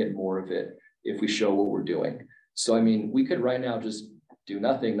 and we'll get more of it if we show what we're doing. So, I mean, we could right now just do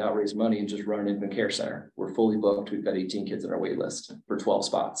nothing, not raise money, and just run an infant care center. We're fully booked. We've got 18 kids on our wait list for 12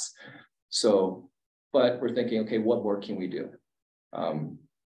 spots. So, but we're thinking, okay, what more can we do?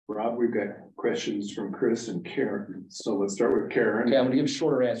 Rob, we've got questions from Chris and Karen. So let's start with Karen. Okay, I'm gonna give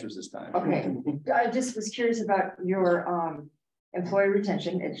shorter answers this time. Okay, I just was curious about your employee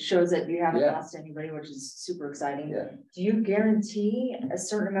retention. It shows that you haven't lost anybody, which is super exciting. Yeah. Do you guarantee a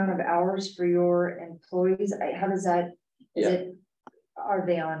certain amount of hours for your employees? How does that, are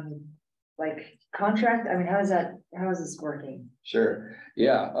they on like contract? I mean, how is this working? Sure.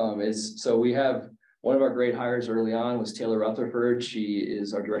 Yeah. So we have one of our great hires early on was Taylor Rutherford. She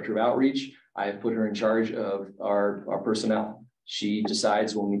is our director of outreach. I have put her in charge of our personnel. She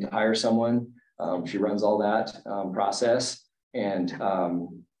decides when we need to hire someone. She runs all that process, and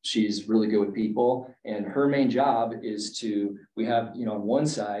she's really good with people. And her main job is we have, on one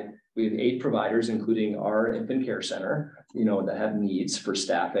side, we have 8 providers, including our infant care center, that have needs for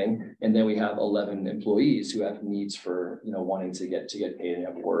staffing. And then we have 11 employees who have needs for, wanting to get paid and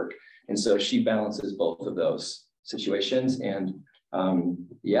have work. And so she balances both of those situations. And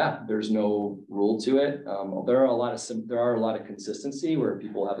there's no rule to it. There are a lot of consistency where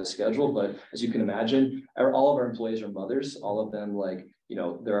people have a schedule, but as you can imagine, all of our employees are mothers. All of them,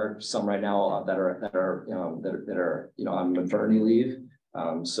 there are some right now that are on maternity leave.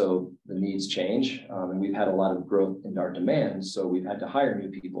 So the needs change, and we've had a lot of growth in our demand. So we've had to hire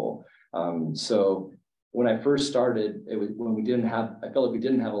new people. So when I first started, it was when I felt like we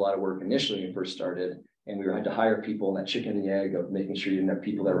didn't have a lot of work initially when we first started, and we had to hire people, and that chicken and the egg of making sure you didn't have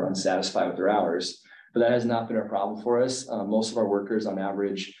people that were unsatisfied with their hours. But that has not been a problem for us. Most of our workers on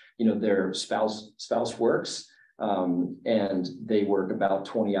average, their spouse works, and they work about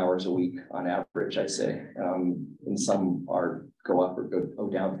 20 hours a week on average, I'd say. And some go up or go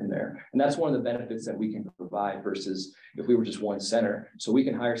down from there. And that's one of the benefits that we can provide versus if we were just one center. So we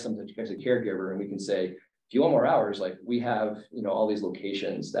can hire someone as a caregiver, and we can say, if you want more hours, like we have, all these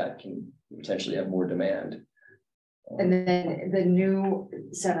locations that can potentially have more demand. And then the new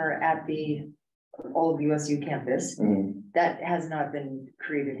center at the old USU campus, that has not been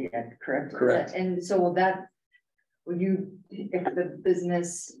created yet, correct? Correct. And so if the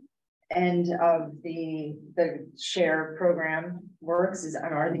business end of the share program works,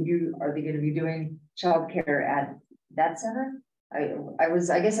 are they going to be doing childcare at that center? I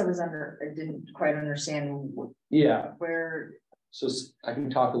didn't quite understand. Where. So I can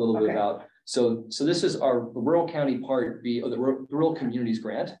talk a little bit about, so this is our Rural County Part B, the Rural Communities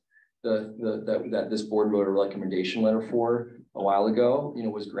Grant, that this board wrote a recommendation letter for a while ago,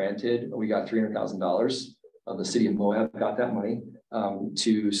 was granted. We got $300,000. The city of Moab got that money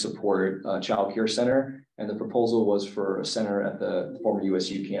to support a child care center. And the proposal was for a center at the former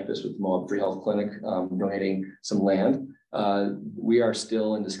USU campus with the Moab Free Health Clinic donating some land. We are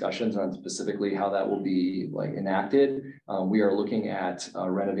still in discussions on specifically how that will be enacted. We are looking at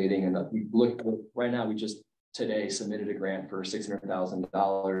renovating, and right now we just today submitted a grant for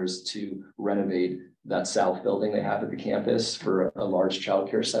 $600,000 to renovate that south building they have at the campus for a large child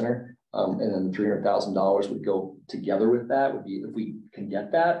care center. And then $300,000 would go together with that. Would be, if we can get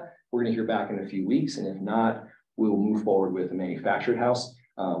that, we're going to hear back in a few weeks. And if not, we will move forward with a manufactured house,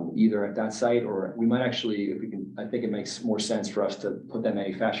 either at that site, or we might actually, if we can, I think it makes more sense for us to put that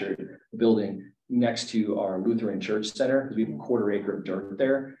manufactured building next to our Lutheran Church Center, because we have a 1/4 acre of dirt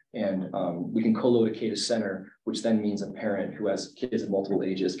there. And we can co-locate a center, which then means a parent who has kids of multiple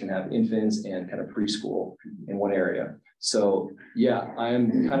ages can have infants and kind of preschool in one area. So yeah,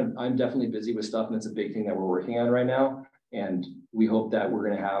 I'm definitely busy with stuff, and it's a big thing that we're working on right now. And we hope that we're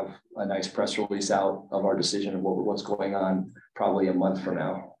going to have a nice press release out of our decision of what's going on probably a month from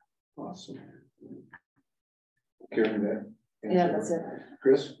now. Awesome. Karen, yeah, that's it.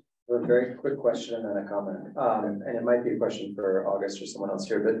 Chris? A very quick question and then a comment. And it might be a question for August or someone else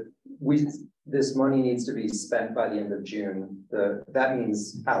here, but this money needs to be spent by the end of June. That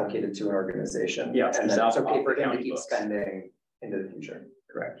means allocated to an organization. Yeah, and then it's okay for them to keep spending into the future.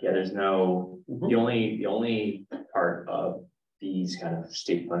 Correct. Yeah, there's no, the only part of these kind of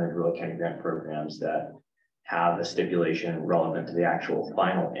state funded rural county grant programs that have a stipulation relevant to the actual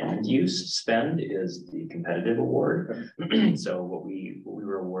final end use spend is the competitive award. So what we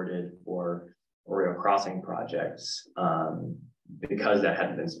were awarded for Oreo Crossing projects, because that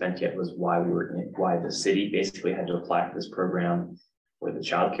hadn't been spent yet, was why the city basically had to apply for this program for the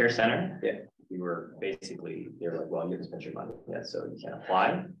child care center. Yeah. We were basically, they were like, well, you haven't spent your money yet, so you can't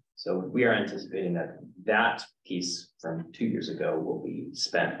apply. So we are anticipating that that piece from 2 years ago will be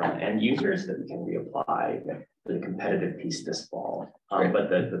spent from end users that we can reapply for the competitive piece this fall. But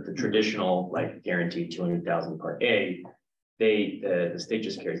the traditional like guaranteed 200,000 Part A, the state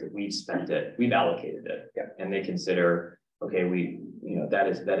just cares that we've spent it, we've allocated it, and they consider, okay,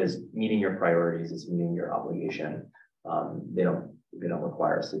 that is meeting your priorities, it's meeting your obligation. They don't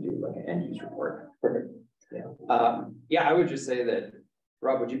require us to do like an end use report. Perfect. Yeah, I would just say that,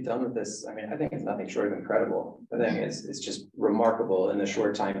 Rob, what you've done with this, I mean, I think it's nothing short of incredible. I think it's just remarkable in the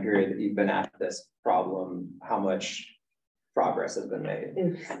short time period that you've been at this problem, how much progress has been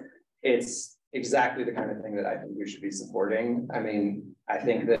made. It's exactly the kind of thing that I think we should be supporting. I mean, I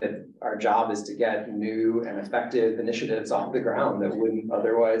think that our job is to get new and effective initiatives off the ground that wouldn't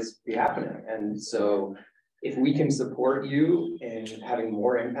otherwise be happening. And so if we can support you in having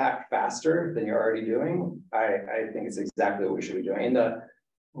more impact faster than you're already doing, I think it's exactly what we should be doing. In the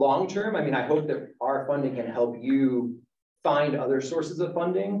long term, I mean, I hope that our funding can help you find other sources of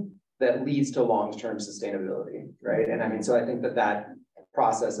funding that leads to long-term sustainability, right? And I mean, so I think that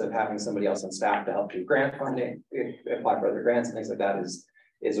process of having somebody else on staff to help do grant funding, apply for other grants and things like that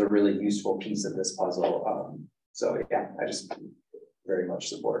is a really useful piece of this puzzle. So yeah, I just very much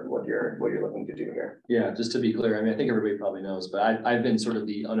support what you're looking to do here. Yeah, just to be clear, I mean, I think everybody probably knows, but I've been sort of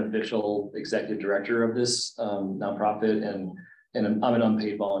the unofficial executive director of this nonprofit, and I'm an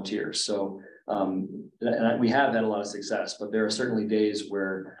unpaid volunteer. So we have had a lot of success, but there are certainly days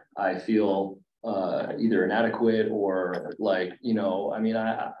where I feel either inadequate or like, I mean,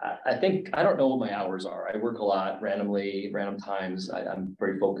 I think, I don't know what my hours are. I work a lot randomly, random times. I'm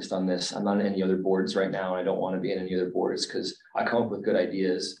very focused on this. I'm not in any other boards right now. I don't want to be in any other boards because I come up with good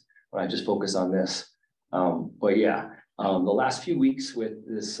ideas when I just focus on this. But yeah, the last few weeks with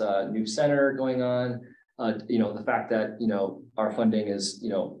this new center going on, the fact that, our funding is,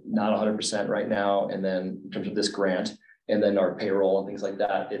 not 100% right now. And then in terms of this grant, and then our payroll and things like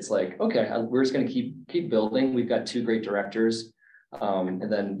that, it's like, okay, we're just going to keep building. We've got 2 great directors,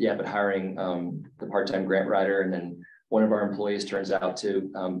 and then but hiring the part-time grant writer, and then one of our employees turns out to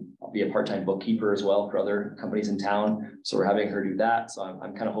be a part-time bookkeeper as well for other companies in town. So we're having her do that. So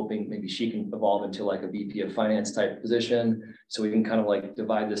I'm kind of hoping maybe she can evolve into like a VP of finance type position, so we can kind of like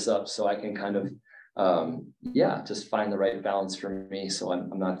divide this up, so I can kind of just find the right balance for me. So I'm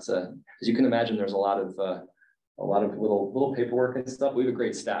not, as you can imagine, there's a lot of little paperwork and stuff. We have a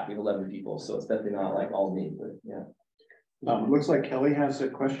great staff. We have 11 people, so it's definitely not like all me, but yeah. Looks like Kelly has a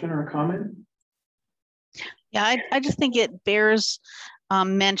question or a comment. Yeah, I just think it bears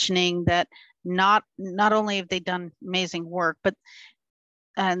mentioning that not only have they done amazing work, but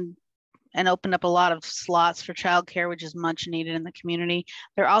and opened up a lot of slots for childcare, which is much needed in the community.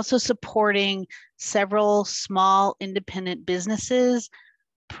 They're also supporting several small independent businesses,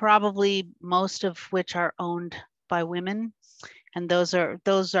 probably most of which are owned by women. And those are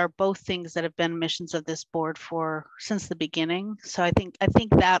both things that have been missions of this board since the beginning. So I think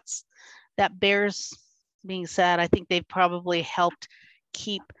that bears being said. I think they've probably helped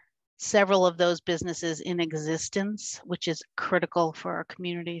keep several of those businesses in existence, which is critical for our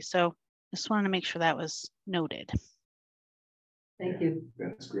community. So just wanted to make sure that was noted. Thank you.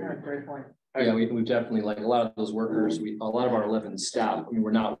 That's great. Great point. Yeah, we've definitely, like a lot of those workers, a lot of our 11 staff, I mean,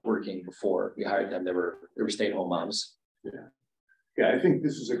 were not working before we hired them. They were stay-at-home moms. Yeah, I think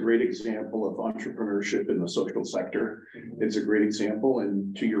this is a great example of entrepreneurship in the social sector. It's a great example.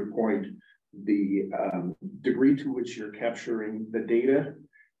 And to your point, the degree to which you're capturing the data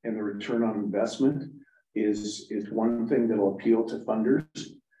and the return on investment is one thing that'll appeal to funders.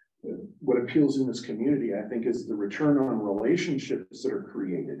 What appeals in this community, I think, is the return on relationships that are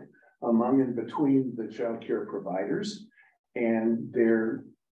created among and between the child care providers and their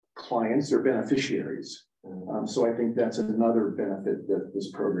clients, their beneficiaries. So I think that's another benefit that this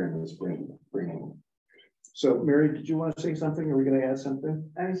program is bringing. So Mary, did you want to say something? Are we going to add something?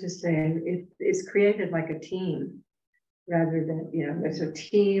 I was just saying it's created like a team rather than, it's a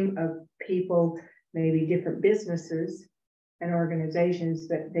team of people, maybe different businesses and organizations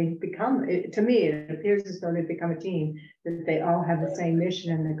that they become, to me, it appears as though they've become a team, that they all have the same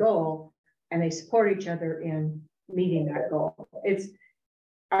mission and the goal, and they support each other in meeting that goal.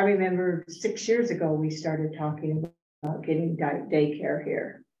 I remember 6 years ago, we started talking about getting daycare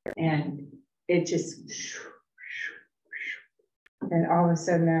here, and it just, and all of a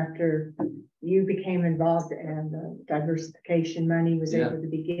sudden after you became involved and the diversification money was able to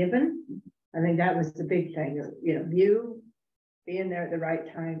be given, I think that was the big thing, you being there at the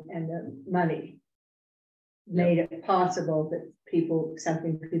right time and the money. made it possible that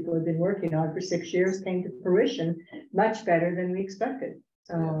something people have been working on for 6 years came to fruition much better than we expected.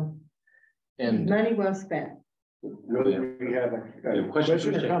 So, And money well spent. Really, we have a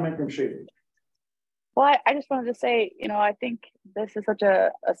question or comment from Shady. Well, I just wanted to say, I think this is such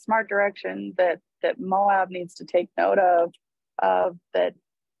a smart direction that Moab needs to take note of that,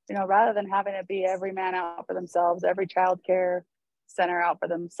 rather than having it be every man out for themselves, every child care center out for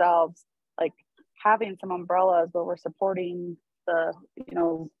themselves, like having some umbrellas where we're supporting the,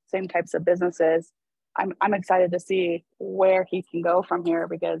 same types of businesses. I'm excited to see where he can go from here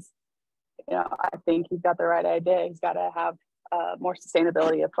because, I think he's got the right idea. He's got to have more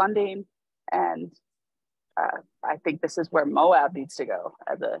sustainability of funding. And I think this is where Moab needs to go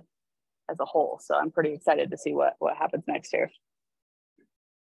as a whole. So I'm pretty excited to see what happens next year.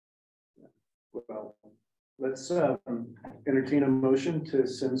 Well, let's entertain a motion to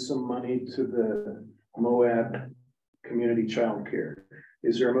send some money to the Moab Community Child Care.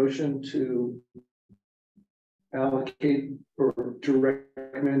 Is there a motion to allocate or to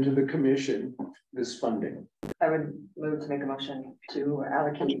recommend to the commission this funding? I would move to make a motion to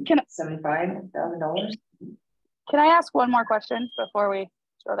allocate $75,000. Can I ask one more question before we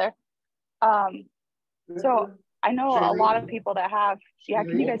go there? So I know a lot of people that have,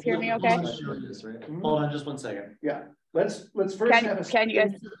 can you guys hear me okay? Hold on just 1 second. Yeah, let's first have a can you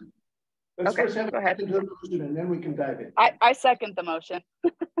guys? Let's okay, first have go ahead. a motion and then we can dive in. I second the motion.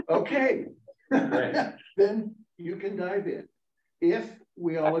 Okay. Then you can dive in if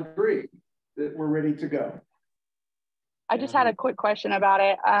we all agree that we're ready to go. I just had a quick question about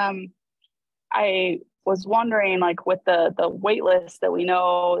it. I was wondering, like, with the wait list that we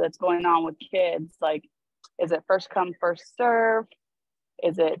know that's going on with kids, like, is it first come, first serve?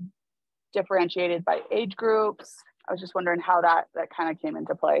 Is it differentiated by age groups? I was just wondering how that kind of came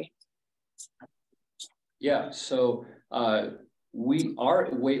into play. Yeah, so our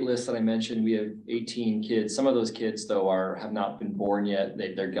wait list that I mentioned, we have 18 kids. Some of those kids though have not been born yet.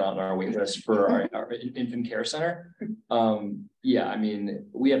 They're on our wait list for our infant care center. Yeah, I mean,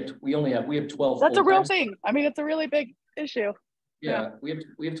 we have 12. That's a real thing. I mean, it's a really big issue. Yeah, we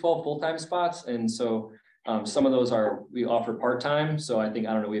have 12 full-time spots, and so some of those we offer part-time. So I don't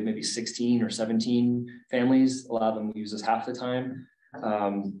know, we have maybe 16 or 17 families. A lot of them use us half the time.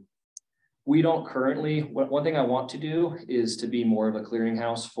 We don't currently, one thing I want to do is to be more of a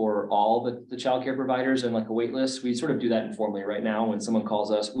clearinghouse for all the childcare providers and like a wait list. We sort of do that informally right now. When someone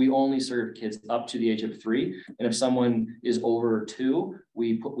calls us, we only serve kids up to the age of 3. And if someone is over 2,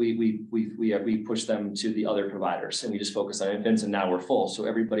 we push them to the other providers and we just focus on infants, and now we're full. So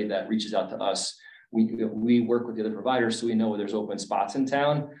everybody that reaches out to us, we work with the other providers so we know where there's open spots in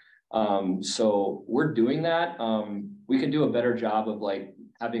town. So we're doing that. We can do a better job of like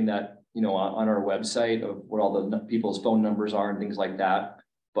having that, on our website of what all the people's phone numbers are and things like that.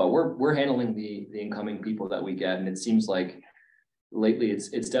 But we're handling the incoming people that we get. And it seems like lately it's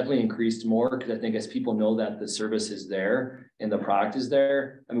definitely increased more because I think as people know that the service is there and the product is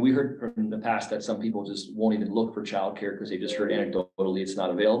there. I mean, we heard from the past that some people just won't even look for childcare because they just heard anecdotally it's not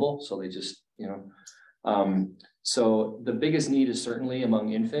available. So they just, so the biggest need is certainly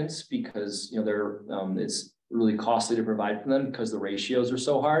among infants because, it's really costly to provide for them because the ratios are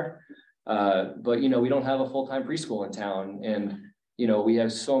so hard. But, we don't have a full-time preschool in town, and, we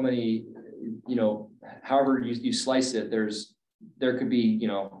have so many, however you slice it, there could be,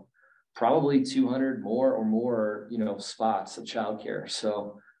 probably 200 more, spots of childcare.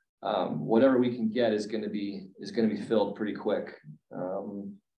 So whatever we can get is going to be filled pretty quick.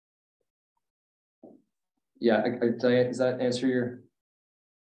 Yeah, does that answer your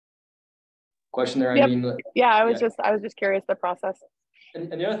question there? Yep. I mean, I was just curious the process. And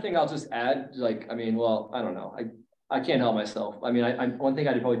the other thing I'll just add, I don't know. I can't help myself. I mean, one thing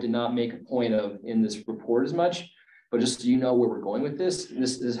I probably did not make a point of in this report as much, but just so you know where we're going with this.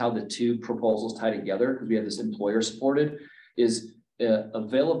 This is how the two proposals tie together because we have this employer supported is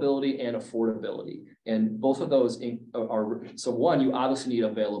availability and affordability. And both of those are, so one, you obviously need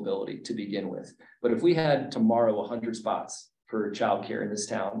availability to begin with. But if we had tomorrow 100 spots for childcare in this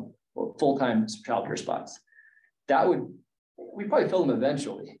town, or full-time childcare spots, we'd probably fill them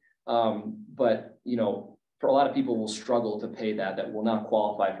eventually. But, for a lot of people will struggle to pay that will not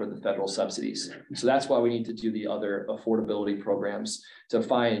qualify for the federal subsidies. So that's why we need to do the other affordability programs to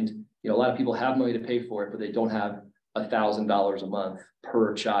find, a lot of people have money to pay for it, but they don't have $1,000 a month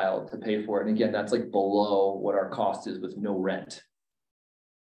per child to pay for it. And again, that's like below what our cost is with no rent.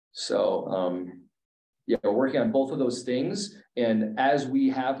 So, we're working on both of those things. And as we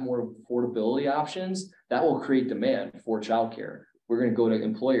have more affordability options, that will create demand for childcare. We're going to go to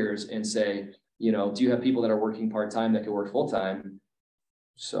employers and say, you know, do you have people that are working part-time that could work full-time?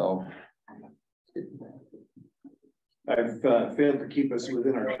 So. I've failed to keep us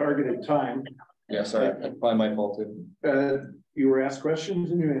within our targeted time. Yeah, sorry, that's probably my fault too. You were asked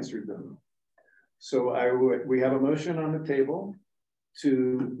questions and you answered them. So we have a motion on the table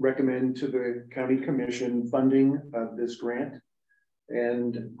to recommend to the county commission funding of this grant.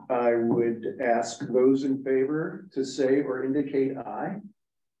 And I would ask those in favor to say or indicate aye.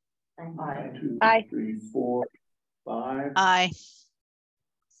 Aye. 2, Aye. 3, 4, 5. Aye.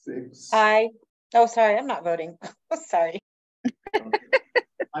 6. Aye. Oh, sorry, I'm not voting. Sorry.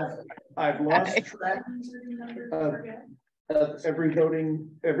 I've lost track of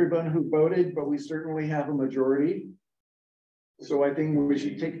everyone who voted, but we certainly have a majority. So I think we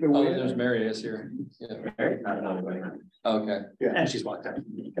should take the win. There's Mary is here. Yeah. Mary, not voting. Okay. Yeah. And she's walked out.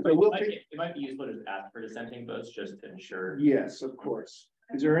 It might be useful to ask for dissenting votes just to ensure. Yes, of course.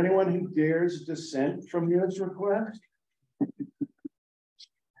 Is there anyone who dares dissent from this request?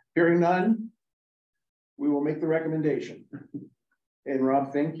 Hearing none, we will make the recommendation. And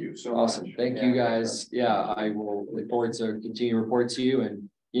Rob, thank you so awesome. much. Thank you guys. Yeah, I will look forward to continue to report to you, and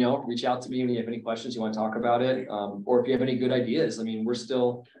you know, reach out to me when you have any questions you want to talk about it, or if you have any good ideas. I mean, we're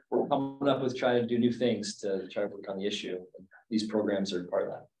coming up with trying to do new things to try to work on the issue. These programs are part of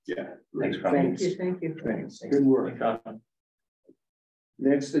that. Yeah. Thank you. Thanks. Good work.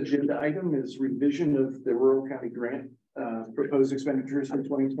 Next agenda item is revision of the rural county grant proposed expenditures for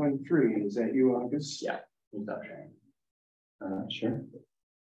 2023. Is that you, August? Yeah. Sure.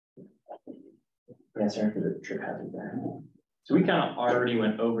 Yeah, sorry for the trip hazard there. So we kind of already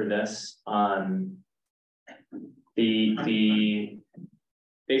went over this on the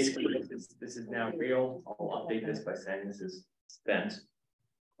basically this is now real. I'll update this by saying this is spent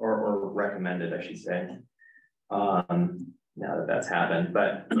or recommended, I should say. Now that that's happened,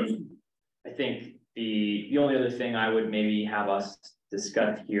 but I think the only other thing I would maybe have us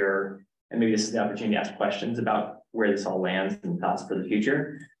discuss here, and maybe this is the opportunity to ask questions about where this all lands and thoughts for the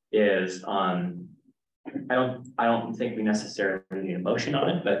future, is I don't think we necessarily need a motion on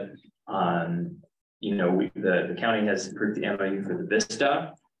it, but you know, the county has approved the MOU for the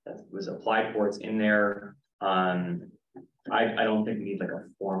Vista that was applied for. It's in there. I don't think we need like a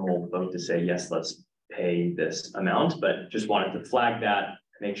formal vote to say yes, let's pay this amount, but just wanted to flag that,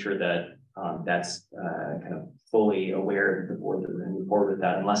 make sure that that's kind of fully aware of the board that we're going to move forward with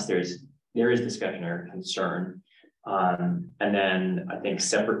that, unless there is discussion or concern. And then I think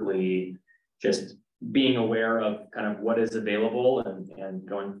separately, just being aware of kind of what is available and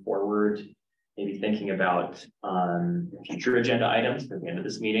going forward, maybe thinking about future agenda items at the end of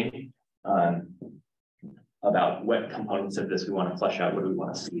this meeting, about what components of this we want to flesh out, what do we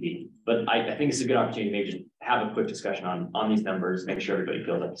want to see. But I think it's a good opportunity to maybe just have a quick discussion on these numbers, make sure everybody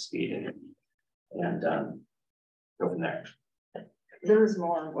feels up to speed and go from there. There was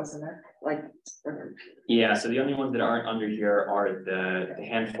more, wasn't there? Like, yeah, so the only ones that aren't under here are the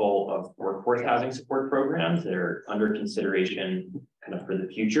handful of workforce housing support programs that are under consideration kind of for the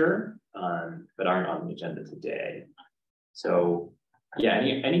future, but aren't on the agenda today. So yeah,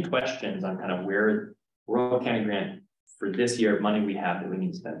 any questions on kind of where rural county grant for this year, money we have that we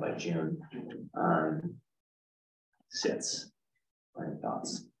need to spend by June sits? Any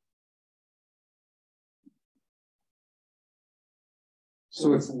thoughts?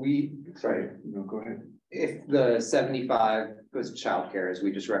 So if no, go ahead. If the 75 goes to childcare as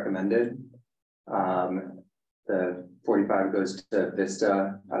we just recommended, the 45 goes to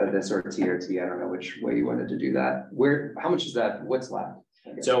Vista out of this or TRT. I don't know which way you wanted to do that. How much is that? What's left?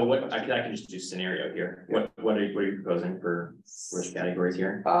 So I can just do scenario here. What are you proposing for which categories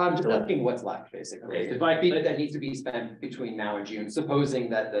here? Just asking what's left basically. It might be that needs to be spent between now and June, supposing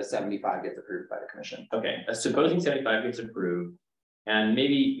that the 75 gets approved by the commission. Okay, supposing 75 gets approved, and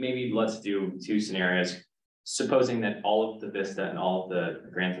maybe let's do two scenarios. Supposing that all of the Vista and all of the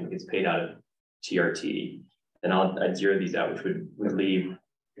grant funding gets paid out of TRT, then I'd zero these out, which would leave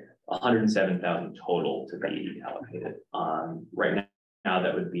 107,000 total to be allocated. Right now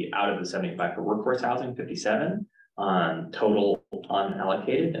that would be out of the 75 for workforce housing, 57 total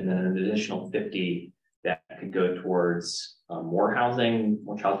unallocated, and then an additional 50 that could go towards more housing,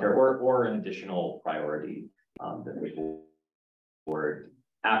 more childcare, or an additional priority that we forward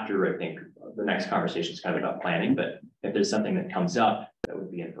after. I think the next conversation is kind of about planning, but if there's something that comes up that would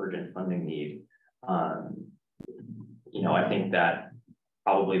be an urgent funding need, you know, I think that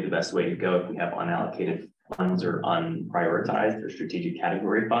probably the best way to go if we have unallocated funds or unprioritized or strategic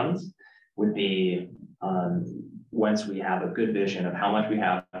category funds would be once we have a good vision of how much we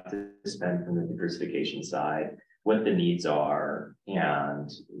have to spend from the diversification side, what the needs are, and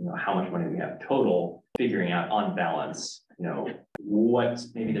how much money we have total, figuring out on balance, what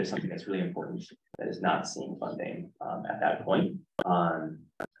maybe there's something that's really important that is not seeing funding at that point.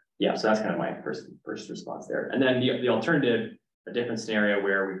 Yeah, so that's kind of my first response there. And then the alternative, a different scenario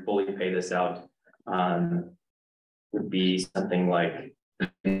where we fully pay this out would be something like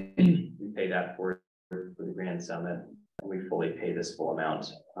we pay that for the Grand Summit, and we fully pay this full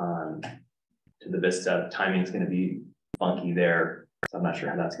amount to the Vista. Timing is going to be funky there, so I'm not sure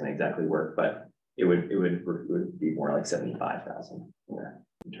how that's going to exactly work, but it would be more like 75,000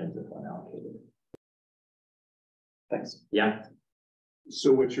 in terms of unallocated. Thanks. Yeah.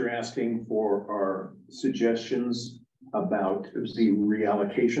 So what you're asking for are suggestions about the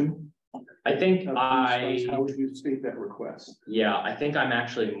reallocation? I think how would you state that request? Yeah, I think I'm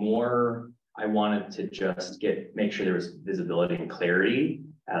actually I wanted to just make sure there was visibility and clarity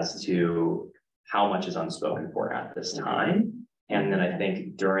as to how much is unspoken for at this time. And then I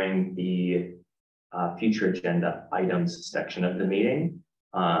think during the future agenda items section of the meeting,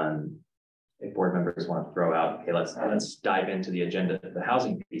 if board members want to throw out, okay, let's dive into the agenda, the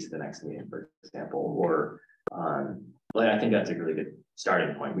housing piece of the next meeting, for example, or I think that's a really good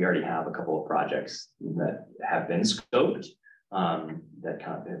starting point. We already have a couple of projects that have been scoped that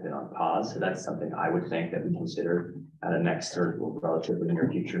kind of have been on pause. So that's something I would think that we consider at a next or relatively near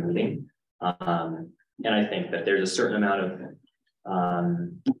future meeting. And I think that there's a certain amount of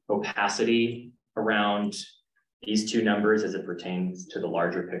opacity around these two numbers as it pertains to the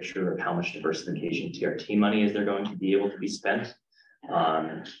larger picture of how much diversification TRT money is there going to be able to be spent.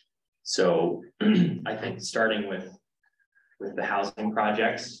 So I think starting with the housing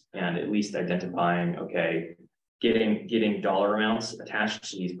projects and at least identifying, okay, getting dollar amounts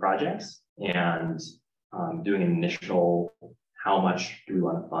attached to these projects and doing an initial, how much do we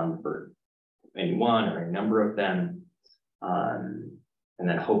want to fund for any one or a number of them. And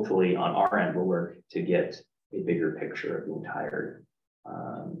then hopefully on our end, we'll work to get a bigger picture of the entire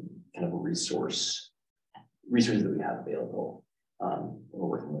kind of resources that we have available. We're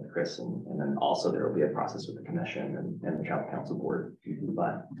working with Chris, and then also there will be a process with the commission and the travel council board.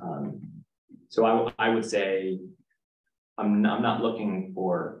 But so I would say I'm not looking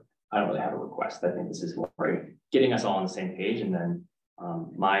for, I don't really have a request. I think this is more getting us all on the same page, and then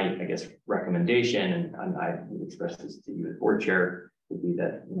my, I guess, recommendation, and I expressed this to you as board chair, would be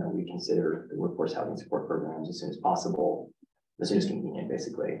that we consider the workforce housing support programs as soon as possible, as soon as convenient,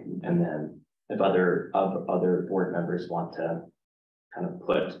 basically. And then if other board members want to kind of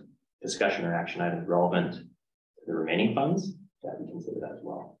put discussion or action items relevant to the remaining funds, that we consider that as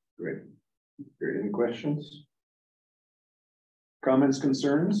well. Great. Any questions? Comments,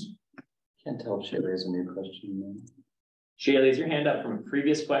 concerns? Can't tell if Shaylee has a new question. Shaylee, is your hand up from a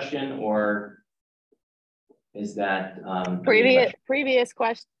previous question, or is that previous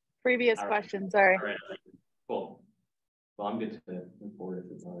question? Sorry. All right. Cool. Well, I'm good to move forward if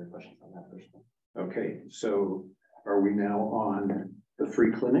there's other questions on that first one. Okay, so are we now on the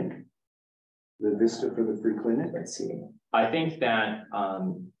free clinic? The Vista for the free clinic? Let's see. I think that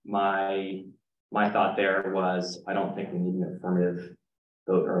my thought there was, I don't think we need an affirmative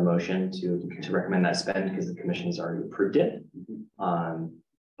vote or a motion to recommend that spend because the commission has already approved it.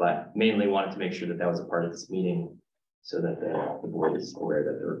 But mainly wanted to make sure that that was a part of this meeting so that the board is aware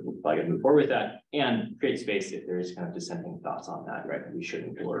that they're probably going to move forward with that and create space if there's kind of dissenting thoughts on that, right? That we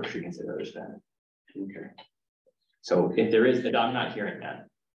shouldn't or should consider other spend. Okay. So if there is, I'm not hearing that.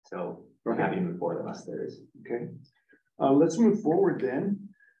 So we're happy to move forward unless there is. Okay. Let's move forward then.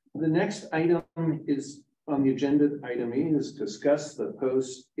 The next item is on the agenda. Item E is discuss the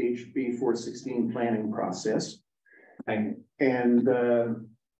post HB 416 planning process. And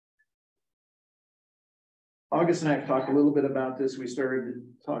August and I have talked a little bit about this. We started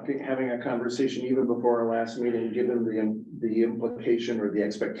having a conversation even before our last meeting, given the implication or the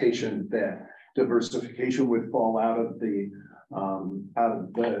expectation that diversification would fall out of the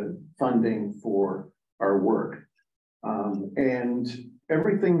funding for our work. And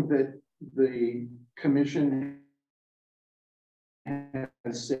everything that the commission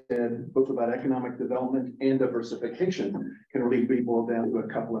has said, both about economic development and diversification, can really be boiled down to a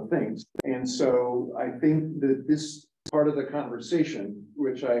couple of things. And so I think that this part of the conversation,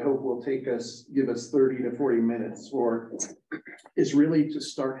 which I hope will give us 30 to 40 minutes for, is really to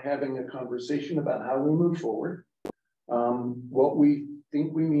start having a conversation about how we move forward, what we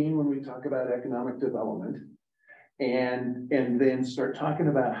think we mean when we talk about economic development, and then start talking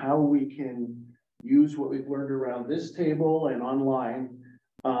about how we can use what we've learned around this table and online,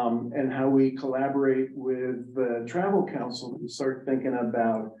 and how we collaborate with the travel council to start thinking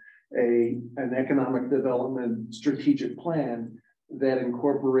about an economic development strategic plan that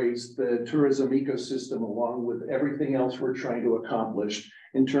incorporates the tourism ecosystem along with everything else we're trying to accomplish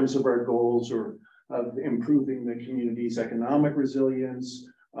in terms of our goals or of improving the community's economic resilience,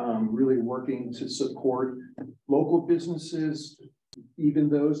 really working to support local businesses, even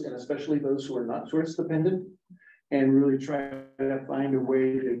those, and especially those who are not tourist dependent, and really try to find a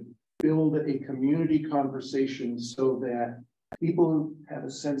way to build a community conversation so that people have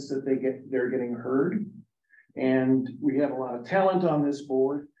a sense that they're getting heard. And we have a lot of talent on this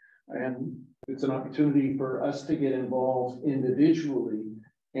board, and it's an opportunity for us to get involved individually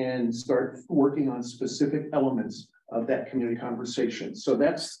and start working on specific elements of that community conversation. So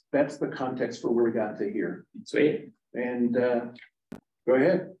that's the context for where we got to here. Sweet. And go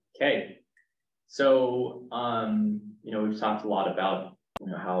ahead. Okay. So, we've talked a lot about,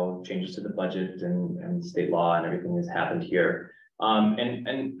 how changes to the budget and state law and everything has happened here. And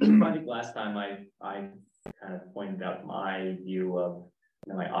I think last time I kind of pointed out my view of,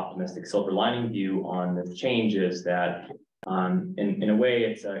 my optimistic silver lining view on the changes that, in a way,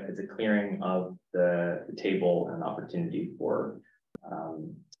 it's a clearing of the table and an opportunity for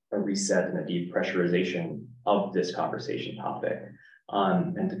a reset and a depressurization of this conversation topic,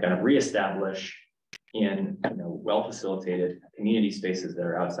 and to kind of reestablish in well-facilitated community spaces that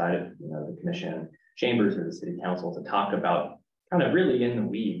are outside of the commission chambers or the city council to talk about kind of really in the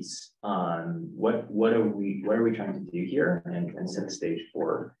weeds on what are we trying to do here and set the stage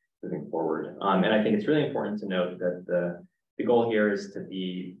for moving forward. And I think it's really important to note that the goal here is to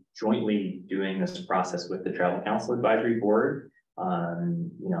be jointly doing this process with the Travel Council Advisory Board,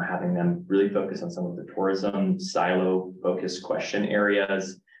 having them really focus on some of the tourism silo focused question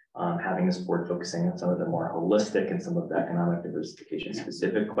areas, having this board focusing on some of the more holistic and some of the economic diversification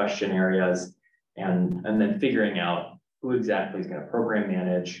specific question areas, and then figuring out who exactly is going to program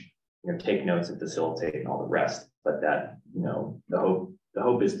manage, take notes and facilitate and all the rest. But that, the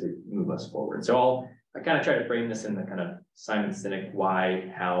hope is to move us forward. So I kind of try to frame this in the kind of Simon Sinek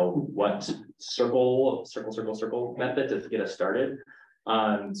why, how, what circle method to get us started.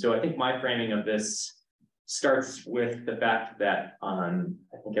 So I think my framing of this starts with the fact that I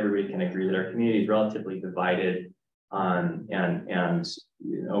think everybody can agree that our community is relatively divided, and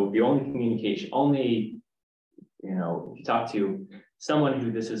the only communication, if you talk to someone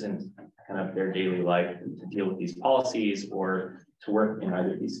who this isn't kind of their daily life to deal with these policies or to work in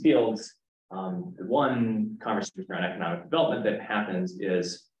either of these fields, the one conversation around economic development that happens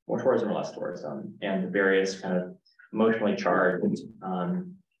is more tourism or less tourism, and the various kind of emotionally charged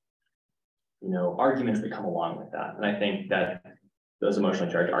arguments that come along with that. And I think that those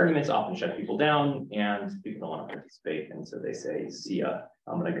emotionally charged arguments often shut people down and people don't want to participate. And so they say, see ya,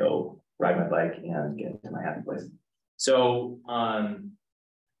 I'm going to go ride my bike and get into my happy place. So,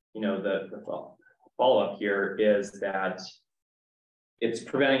 the follow-up here is that it's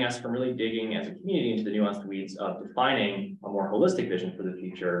preventing us from really digging as a community into the nuanced weeds of defining a more holistic vision for the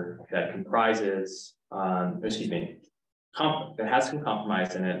future that comprises, that has some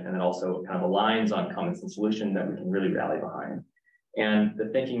compromise in it, and it also kind of aligns on common sense solution that we can really rally behind. And the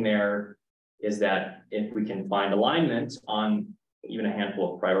thinking there is that if we can find alignment on even a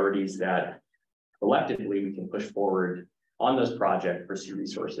handful of priorities that collectively we can push forward on those projects, pursue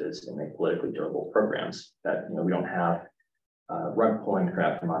resources, and make politically durable programs that we don't have rug pulling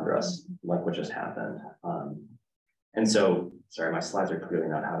crap from under us like what just happened. And so, sorry, my slides are clearly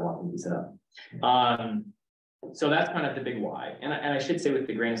not how I want them to be set up. So that's kind of the big why. And I should say with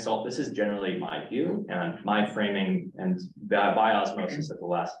the grain of salt, this is generally my view and my framing and by osmosis of the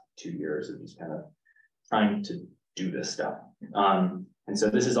last 2 years of just kind of trying to do this stuff. And so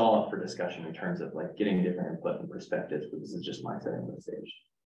this is all up for discussion in terms of like getting different input and perspectives, but this is just my setting of the stage.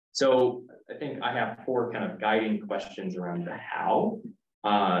 So I think I have 4 kind of guiding questions around the how,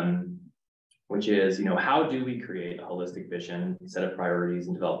 which is, how do we create a holistic vision, set of priorities,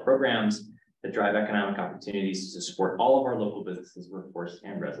 and develop programs that drive economic opportunities to support all of our local businesses, workforce,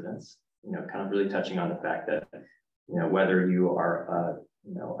 and residents? Kind of really touching on the fact that, whether you are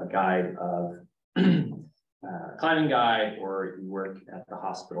a guide of climbing guide or you work at the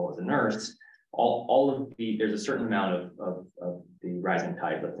hospital as a nurse, there's a certain amount of the rising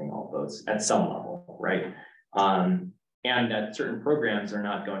tide lifting all boats at some level, right? And that certain programs are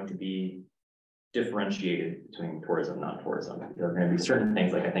not going to be differentiated between tourism and non-tourism. There are going to be certain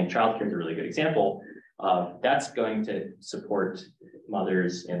things, like I think childcare is a really good example of that's going to support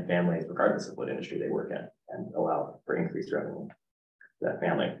mothers and families regardless of what industry they work in and allow for increased revenue for that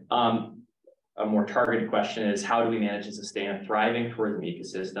family. A more targeted question is, how do we manage to sustain a thriving tourism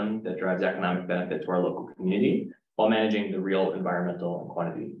ecosystem that drives economic benefit to our local community while managing the real environmental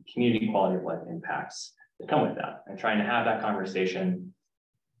and community quality of life impacts that come with that, and trying to have that conversation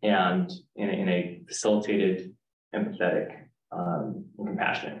and in a facilitated, empathetic, and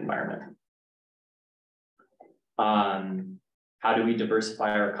compassionate environment. How do we diversify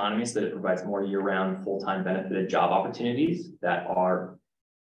our economy so that it provides more year-round, full-time benefited job opportunities that are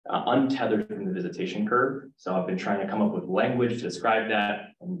untethered from the visitation curve? So I've been trying to come up with language to describe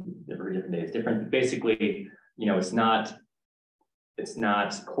that, and every different day is different. But basically, you know, it's not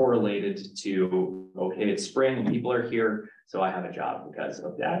correlated to, okay, it's spring and people are here, so I have a job because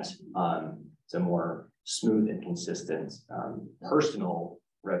of that. It's a more smooth and consistent personal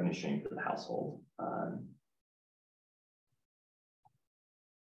revenue stream for the household.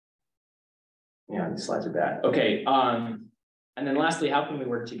 Yeah, these slides are bad. Okay, and then lastly, how can we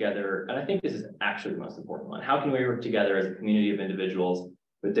work together? And I think this is actually the most important one. How can we work together as a community of individuals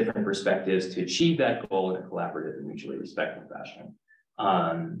with different perspectives to achieve that goal in a collaborative and mutually respectful fashion?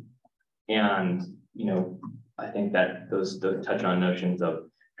 And, you know, I think that those touch on notions of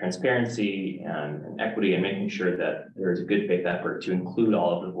transparency and equity, and making sure that there is a good faith effort to include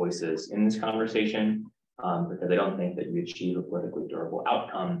all of the voices in this conversation, because I don't think that you achieve a politically durable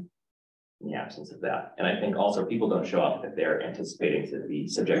outcome in the absence of that. And I think also people don't show up if they're anticipating to be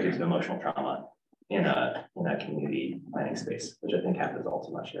subjected to emotional trauma in a community planning space, which I think happens all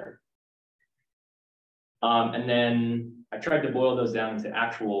too much here. And then I tried to boil those down into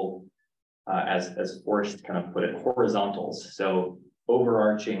actual, as Forrest kind of put it, horizontals. So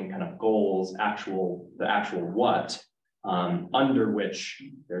overarching kind of goals, the actual what, under which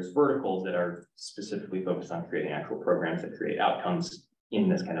there's verticals that are specifically focused on creating actual programs that create outcomes in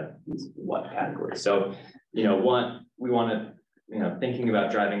this kind of what category. So, you know, we want to, you know, thinking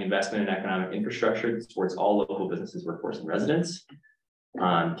about driving investment in economic infrastructure that supports all local businesses, workforce, and residents.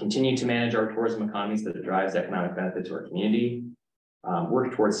 Continue to manage our tourism economies that drives economic benefit to our community.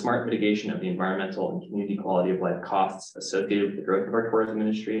 Work towards smart mitigation of the environmental and community quality of life costs associated with the growth of our tourism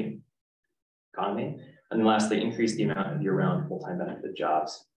industry, economy. And then lastly, increase the amount of year-round full-time benefit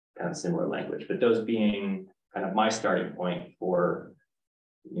jobs, kind of similar language, but those being kind of my starting point for,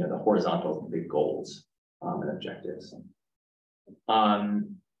 you know, the horizontal big goals and objectives.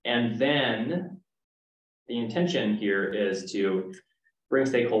 And then the intention here is to bring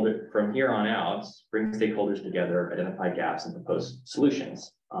stakeholders from here on out, bring stakeholders together, identify gaps, and propose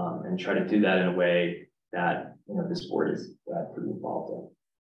solutions, and try to do that in a way that, you know, this board is pretty involved in.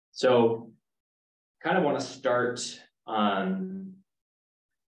 So, kind of want to start on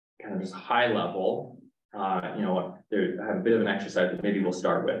kind of just high level. You know, I have a bit of an exercise that maybe we'll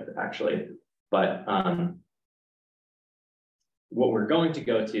start with actually, but what we're going to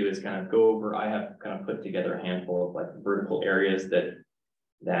go to is kind of go over. I have kind of put together a handful of like vertical areas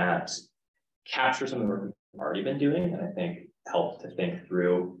that capture some of the work we've already been doing, and I think help to think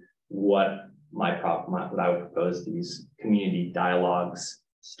through what I would propose these community dialogues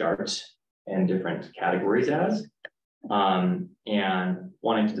start in different categories as, and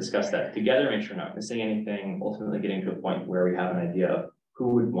wanting to discuss that together, make sure we're not missing anything, ultimately getting to a point where we have an idea of who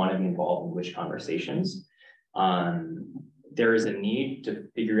would want to be involved in which conversations. There is a need to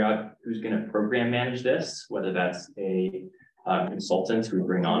figure out who's going to program manage this, whether that's a consultants who we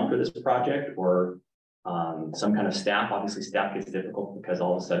bring on for this project, or some kind of staff. Obviously, staff gets difficult because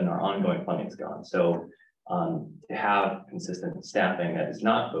all of a sudden our ongoing funding is gone. So to have consistent staffing that is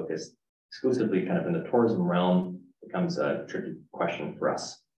not focused exclusively kind of in the tourism realm becomes a tricky question for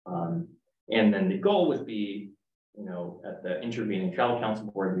us. And then the goal would be, you know, at the intervening travel council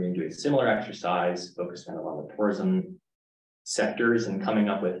board meeting, do a similar exercise focused kind of on the tourism sectors and coming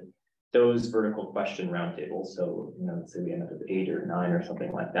up with those vertical question roundtables. So, you know, let's say we end up with 8 or 9 or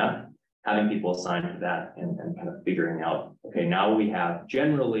something like that, having people assigned to that and kind of figuring out, okay, now we have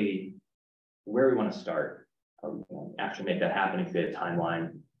generally where we want to start, actually make that happen and create a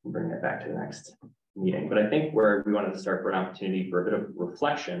timeline and bring that back to the next meeting. But I think where we wanted to start for an opportunity for a bit of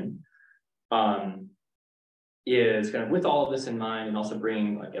reflection is kind of with all of this in mind, and also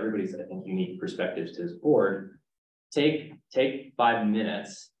bringing like everybody's, I think, unique perspectives to this board. Take 5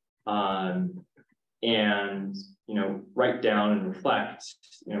 minutes and, you know, write down and reflect,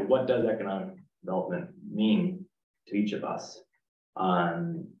 you know, what does economic development mean to each of us?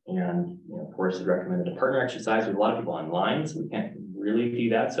 And, you know, of course, we recommended a partner exercise with a lot of people online, so we can't really do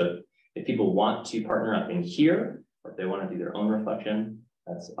that. So if people want to partner up in here, or if they want to do their own reflection,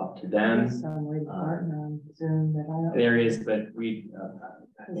 that's up to them. There is, but we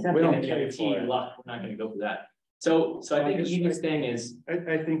don't guarantee luck. We're not going to go for that. So I think the easiest thing is,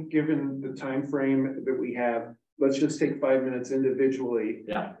 I think given the time frame that we have, let's just take 5 minutes individually.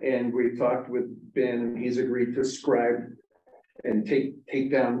 Yeah. And we talked with Ben, and he's agreed to scribe and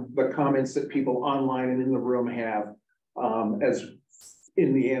take down the comments that people online and in the room have as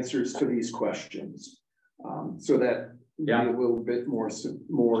in the answers to these questions. So that be a little bit more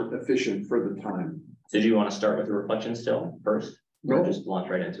efficient for the time. So do you want to start with the reflection still first? No. Or just launch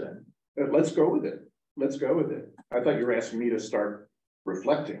right into it? Let's go with it. Let's go with it. I thought you were asking me to start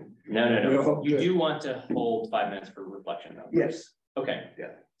reflecting. No. You do want to hold 5 minutes for reflection though? Yes. Okay.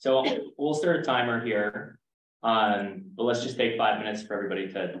 Yeah. So we'll start a timer here. But let's just take 5 minutes for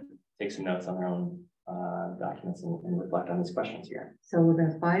everybody to take some notes on their own documents and reflect on these questions here. So we're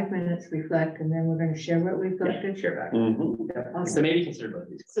gonna 5 minutes reflect, and then we're gonna share what we've reflected. Share back. Okay. So maybe consider both of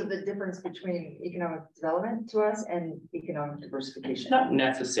these. So the difference between economic development to us and economic diversification. Not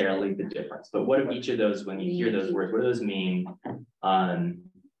necessarily the difference, but what do each of those, when you hear those words, what do those mean?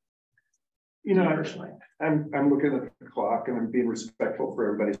 You know, personally, I'm looking at the clock and I'm being respectful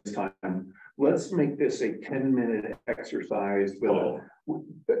for everybody's time. Let's make this a 10-minute exercise with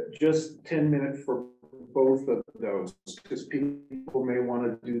just 10 minutes for both of those, because people may want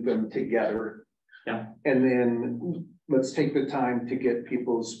to do them together. Yeah. And then let's take the time to get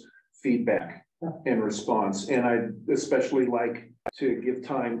people's feedback and response. And I especially like to give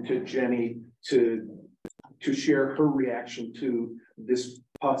time to Jenny to share her reaction to this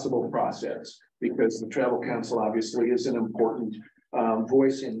possible process, because the Travel Council obviously is an important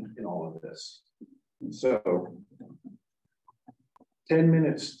voice in all of this. So 10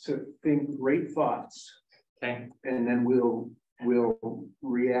 minutes to think great thoughts. Okay. And then we'll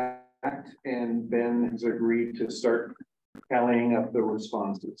react, and Ben has agreed to start tallying up the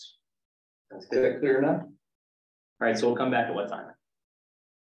responses. Is that clear enough? All right, so we'll come back at what time?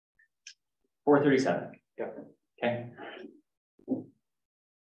 4:37. Yeah. Okay.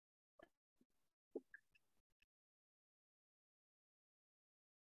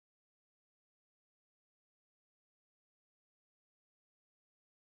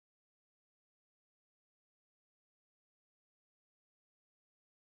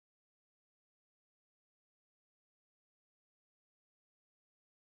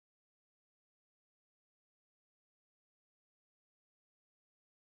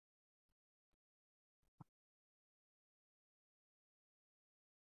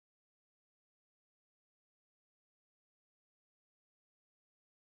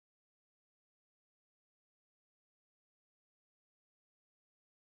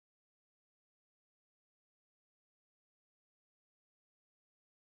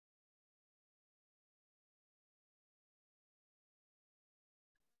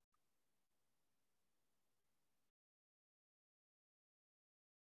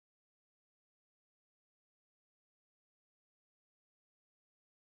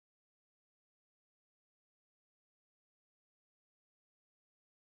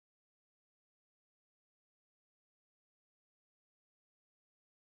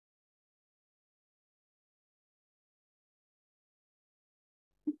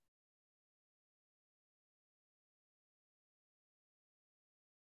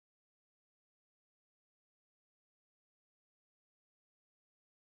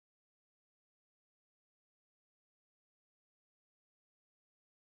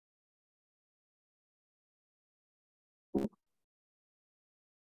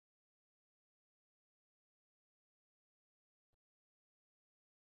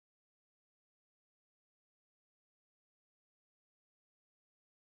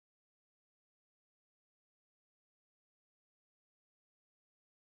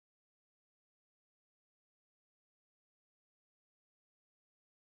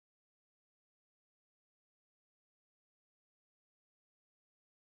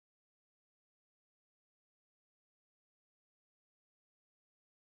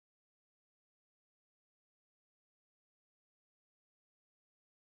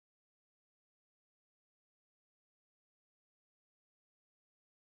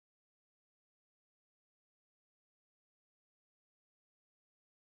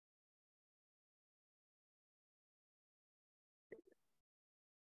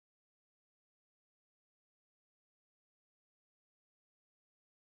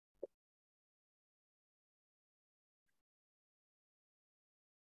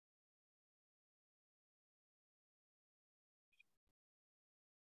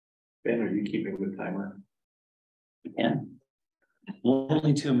 Ben, are you keeping the timer? You can. We're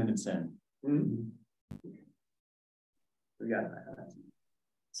only 2 minutes in. We got that.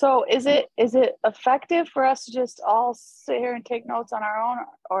 So is it effective for us to just all sit here and take notes on our own,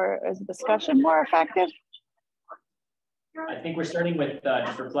 or is discussion more effective? I think we're starting with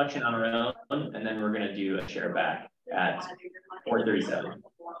just reflection on our own, and then we're going to do a share back at 4:37.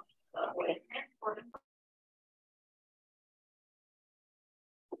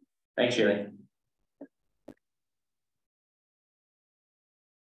 Thanks, Shirley.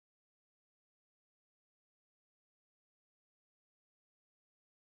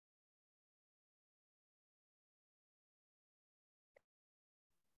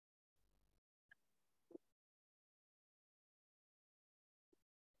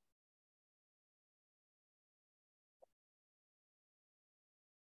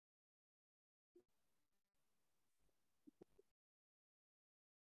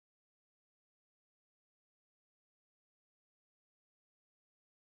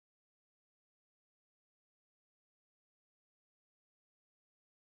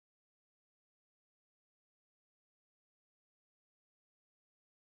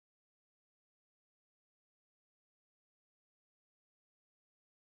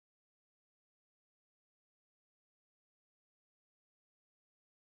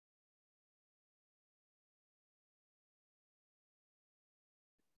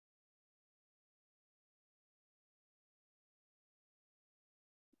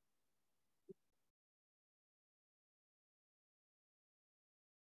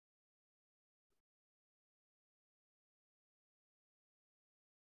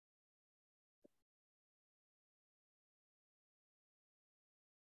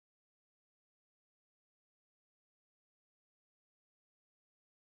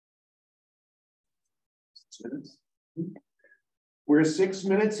 We're 6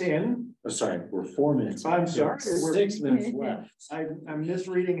 minutes in. Oh, sorry, we're 4 minutes. I'm sorry. We're 6 minutes left. I'm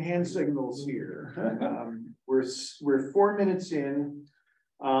misreading hand signals here. We're 4 minutes in.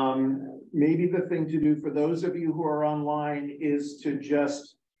 Maybe the thing to do for those of you who are online is to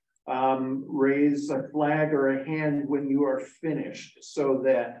just raise a flag or a hand when you are finished, so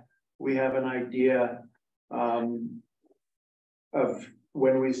that we have an idea of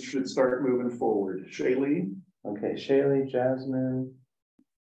when we should start moving forward. Shaylee? Okay, Shaylee, Jasmine.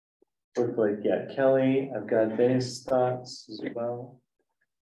 Look like, yeah, Kelly. I've got Ben's thoughts as well.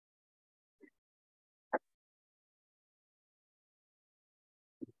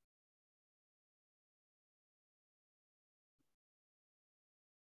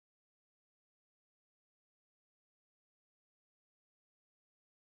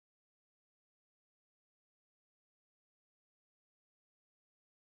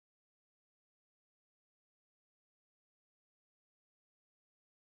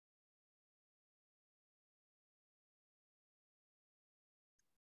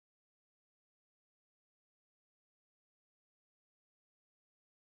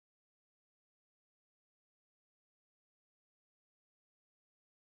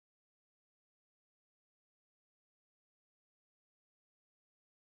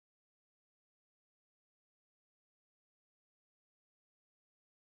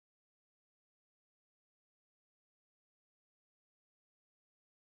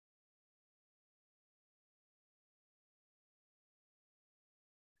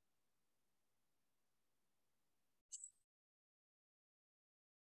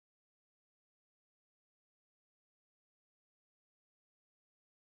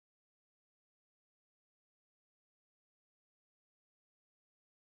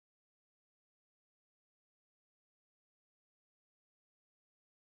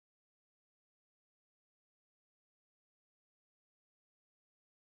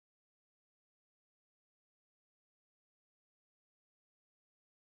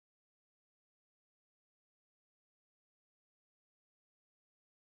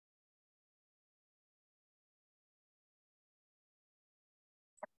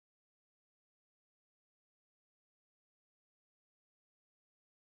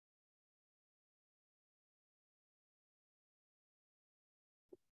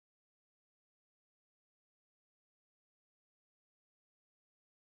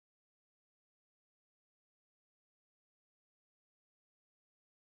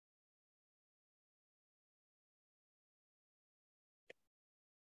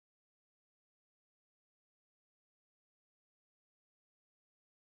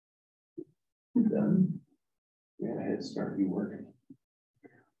 Done. Yeah, Head Start, you working.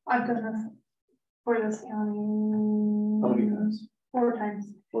 I've done this for this county. How many times? 4 times.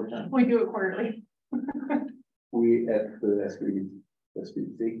 4 times. We do it quarterly. We at the SBC.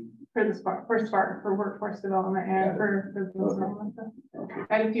 For workforce development and for business development. Okay.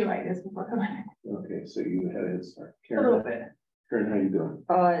 I had a few ideas before coming. Okay, so you had a head start. A little bit. Karen, how you doing?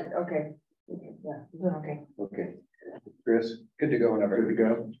 Okay. Yeah, doing okay. Okay. Chris? Good to go whenever. Good to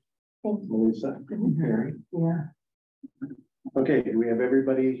go. Thanks. Melissa? Mary? Yeah. Okay, do we have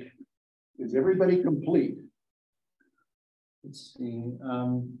everybody? Is everybody complete? Let's see,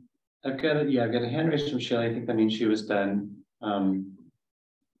 I've got a hand raised from Shelley. I think that means she was done. And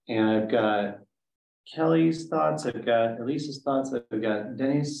I've got Kelly's thoughts, I've got Elisa's thoughts, I've got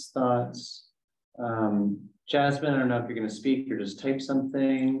Denny's thoughts. Jasmine, I don't know if you're gonna speak or just type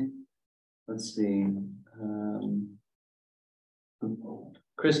something. Let's see.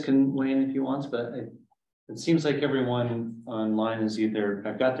 Chris can weigh in if he wants, but it seems like everyone online is either,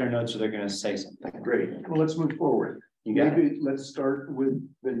 I've got their notes or they're gonna say something. Great, well, let's move forward. Maybe let's start with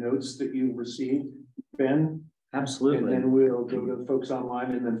the notes that you received, Ben. Absolutely. And then we'll go to the folks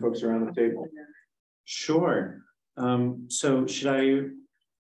online and then folks around the table. Sure. So should I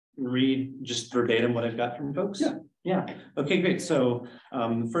read just verbatim what I've got from folks? Yeah. Okay, great. So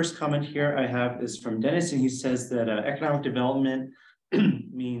the first comment here I have is from Dennis, and he says that economic development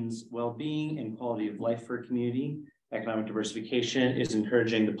means well-being and quality of life for a community. Economic diversification is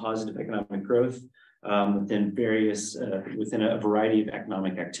encouraging the positive economic growth within a variety of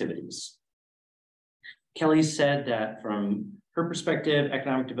economic activities. Kelly said that from her perspective,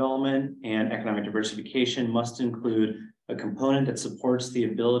 economic development and economic diversification must include a component that supports the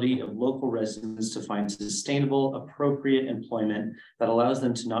ability of local residents to find sustainable, appropriate employment that allows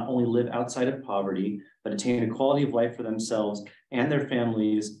them to not only live outside of poverty, but attain a quality of life for themselves and their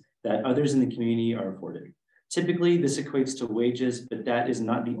families that others in the community are afforded. Typically, this equates to wages, but that is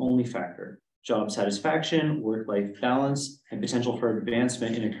not the only factor. Job satisfaction, work-life balance, and potential for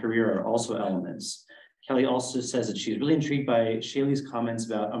advancement in a career are also elements. Kelly also says that she's really intrigued by Shaylee's comments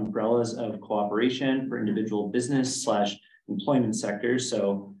about umbrellas of cooperation for individual business / employment sectors.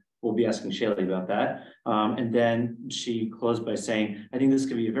 So we'll be asking Shaylee about that. And then she closed by saying, I think this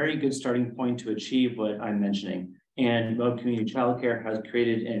could be a very good starting point to achieve what I'm mentioning. And Moab Community Childcare has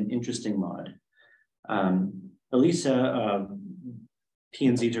created an interesting mod. Elisa,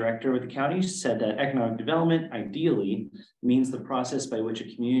 P&Z director with the county, said that economic development ideally means the process by which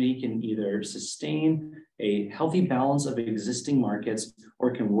a community can either sustain a healthy balance of existing markets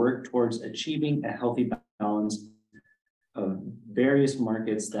or can work towards achieving a healthy balance of various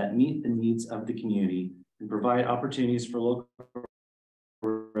markets that meet the needs of the community and provide opportunities for local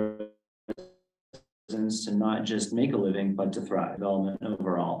residents to not just make a living, but to thrive. Development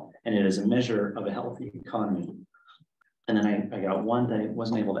overall, and it is a measure of a healthy economy. And then I got one that I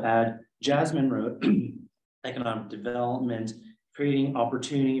wasn't able to add. Jasmine wrote, economic development, creating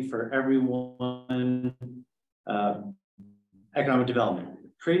opportunity for everyone, economic development,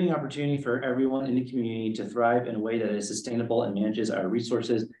 creating opportunity for everyone in the community to thrive in a way that is sustainable and manages our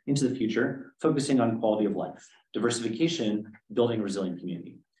resources into the future, focusing on quality of life, diversification, building a resilient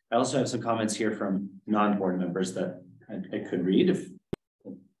community. I also have some comments here from non-board members that I could read if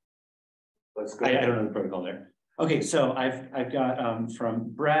let's go. I don't know the protocol there. Okay, so I've got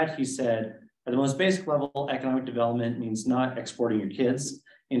from Brad, he said, at the most basic level, economic development means not exporting your kids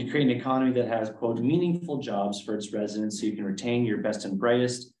and creating an economy that has, quote, meaningful jobs for its residents so you can retain your best and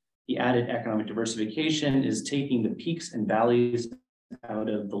brightest. He added economic diversification is taking the peaks and valleys out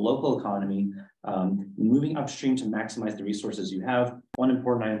of the local economy, moving upstream to maximize the resources you have. One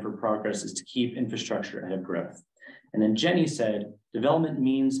important item for progress is to keep infrastructure ahead of growth. And then Jenny said, development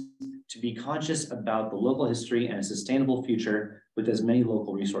means to be conscious about the local history and a sustainable future with as many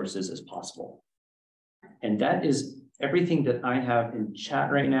local resources as possible. And that is everything that I have in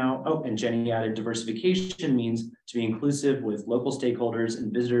chat right now. Oh, and Jenny added diversification means to be inclusive with local stakeholders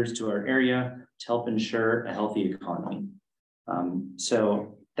and visitors to our area to help ensure a healthy economy.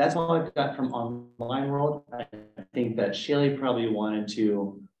 So that's all I've got from online world. I think that Shaylee probably wanted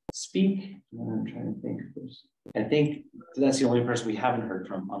to speak. I'm trying to think. I think that's the only person we haven't heard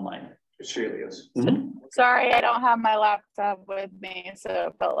from online. Shaylee is. Mm-hmm. Sorry, I don't have my laptop with me, so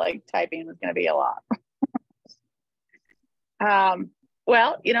it felt like typing was going to be a lot.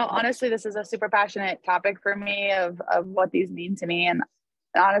 Well, you know, honestly, this is a super passionate topic for me of what these mean to me. And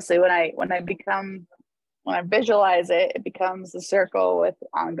honestly, when I visualize it, it becomes a circle with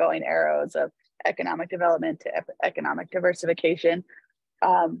ongoing arrows of economic development to economic diversification.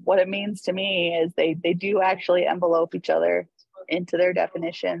 What it means to me is they do actually envelope each other into their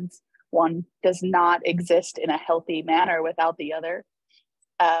definitions. One does not exist in a healthy manner without the other.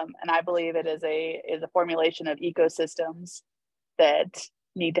 And I believe it is a formulation of ecosystems that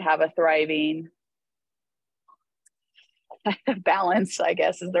need to have a thriving balance, I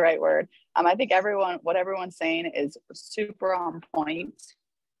guess is the right word. I think what everyone's saying is super on point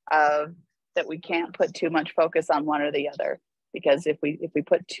of that we can't put too much focus on one or the other, because if we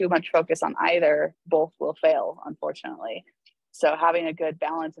put too much focus on either, both will fail, unfortunately. So having a good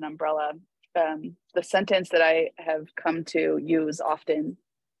balance and umbrella the sentence that I have come to use often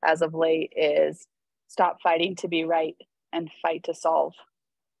as of late is stop fighting to be right and fight to solve.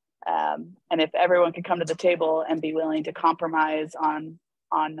 And if everyone could come to the table and be willing to compromise on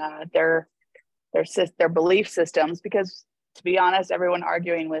their belief systems, because to be honest, everyone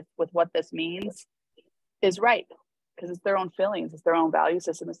arguing with what this means is right, because it's their own feelings, it's their own value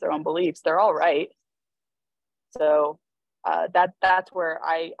system, it's their own beliefs. They're all right. So that's where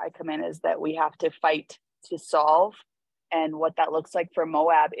I come in, is that we have to fight to solve. And what that looks like for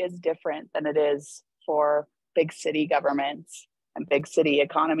Moab is different than it is for big city governments and big city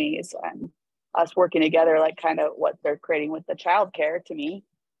economies. And us working together, like kind of what they're creating with the childcare, to me,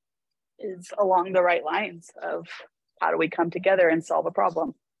 is along the right lines of how do we come together and solve a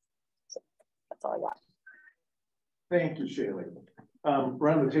problem. So that's all I got. Thank you, Shaylee.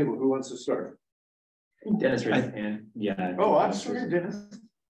 Around the table, who wants to start? Dennis raised his hand. Yeah. Oh, I'm sorry, Dennis.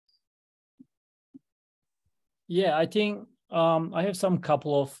 Yeah, I think I have some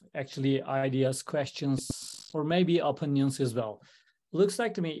couple of actually ideas, questions, or maybe opinions as well. Looks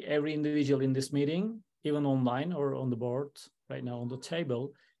like to me every individual in this meeting, even online or on the board right now on the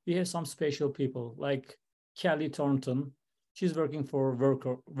table, we have some special people like Kelly Thornton. She's working for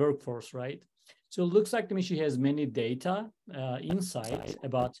workforce, right? So it looks like to me she has many data, insight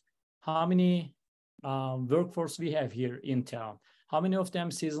about how many workforce we have here in town. How many of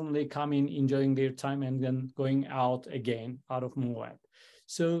them seasonally come in, enjoying their time, and then going out again out of Moab?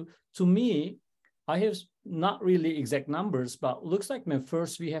 So to me, I have not really exact numbers, but looks like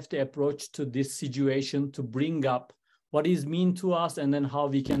first we have to approach to this situation to bring up what is mean to us, and then how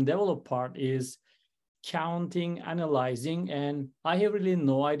we can develop part is counting, analyzing, and I have really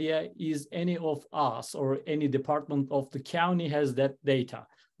no idea is any of us or any department of the county has that data.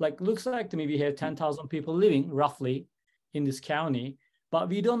 Like looks like to me we have 10,000 people living roughly in this county, but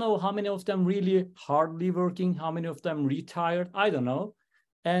we don't know how many of them really hardly working, how many of them retired, I don't know,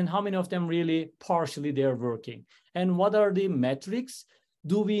 and how many of them really partially they're working. And what are the metrics?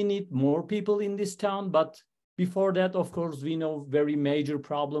 Do we need more people in this town? But before that, of course, we know very major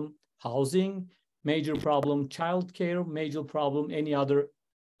problem, housing, major problem, childcare, major problem, any other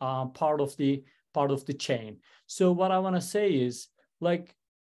part of the chain. So what I want to say is, like,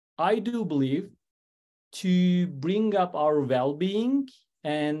 I do believe to bring up our well-being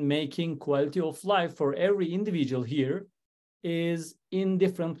and making quality of life for every individual here is in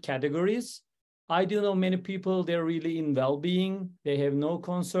different categories. I do know many people, they're really in well-being, they have no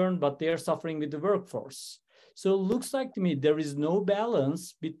concern, but they're suffering with the workforce. So it looks like to me there is no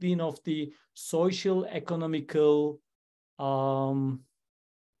balance between of the social, economical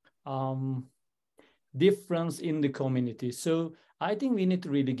difference in the community. So I think we need to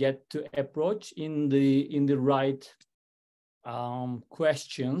really get to approach in the right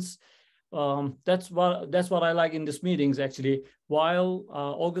questions. That's what I like in these meetings actually. While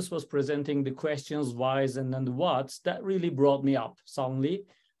August was presenting the questions, whys, and then the whats, that really brought me up soundly.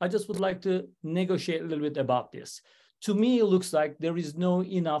 I just would like to negotiate a little bit about this. To me, it looks like there is no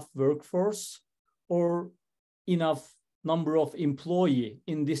enough workforce or enough number of employees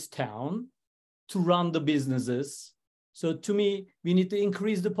in this town to run the businesses. So to me, we need to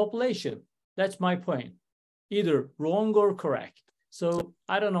increase the population. That's my point. Either wrong or correct. So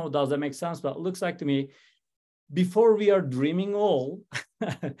I don't know, does that make sense? But it looks like to me, before we are dreaming all,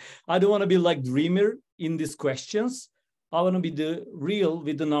 I don't want to be like dreamer in these questions. I want to be the real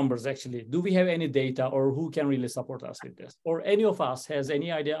with the numbers actually. Do we have any data, or who can really support us with this? Or any of us has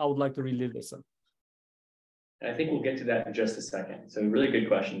any idea? I would like to really listen. I think we'll get to that in just a second. So really good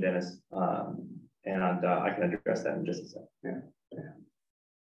question, Dennis. And I can address that in just a second. Yeah.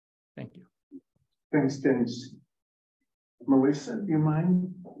 Thank you. Thanks, Dennis. Melissa, do you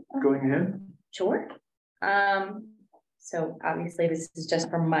mind going ahead? Sure. So obviously this is just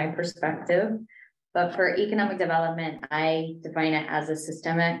from my perspective, but for economic development, I define it as a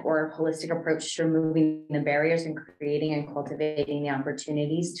systemic or holistic approach to removing the barriers and creating and cultivating the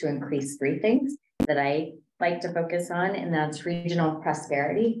opportunities to increase three things that I like to focus on, and that's regional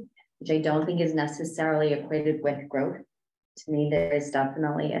prosperity, which I don't think is necessarily equated with growth. To me, there is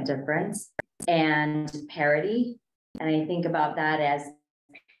definitely a difference, and parity. And I think about that as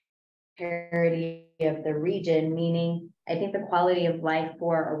parity of the region, meaning I think the quality of life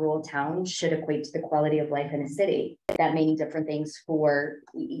for a rural town should equate to the quality of life in a city. That may mean different things for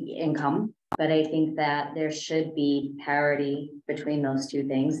income, but I think that there should be parity between those two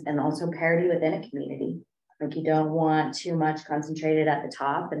things, and also parity within a community. Like you don't want too much concentrated at the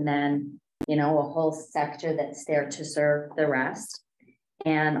top and then, you know, a whole sector that's there to serve the rest.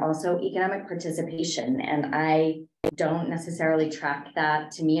 and also economic participation. And I don't necessarily track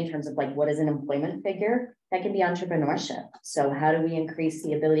that to me in terms of like, what is an employment figure? That can be entrepreneurship. So how do we increase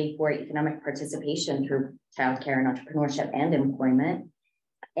the ability for economic participation through childcare and entrepreneurship and employment?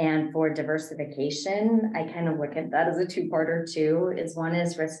 And for diversification, I kind of look at that as a two-parter too. One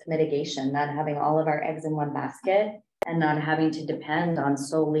is risk mitigation, not having all of our eggs in one basket and not having to depend on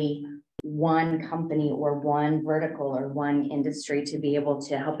solely one company or one vertical or one industry to be able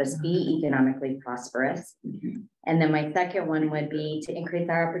to help us be economically prosperous. And then my second one would be to increase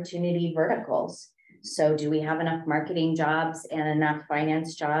our opportunity verticals. So do we have enough marketing jobs and enough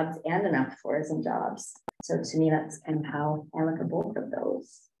finance jobs and enough tourism jobs? So to me, that's kind of how I look at both of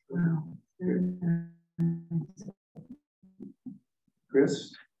those. Wow.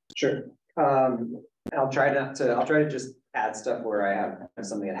 Chris? Sure. I'll try to just add stuff where I have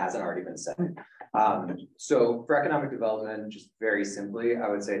something that hasn't already been said. So for economic development, just very simply, I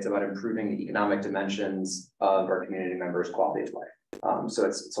would say it's about improving the economic dimensions of our community members' quality of life. So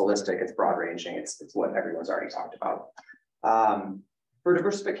it's holistic, it's broad ranging, it's what everyone's already talked about. For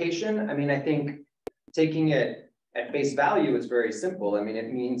diversification, I mean, I think taking it at face value, it's very simple. I mean,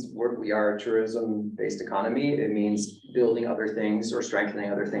 it means we are a tourism-based economy. It means building other things or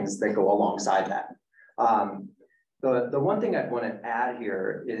strengthening other things that go alongside that. The one thing I'd want to add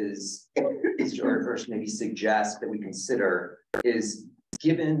here is or first maybe suggest that we consider is,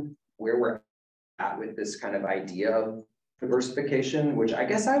 given where we're at with this kind of idea of diversification, which I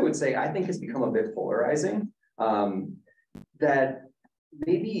guess I would say I think has become a bit polarizing, that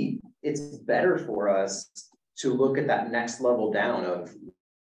maybe it's better for us to look at that next level down of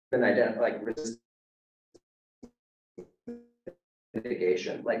an identify like risk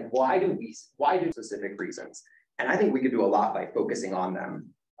mitigation. Like, why do specific reasons? And I think we could do a lot by focusing on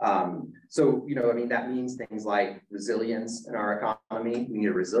them. So, you know, I mean, that means things like resilience in our economy. We need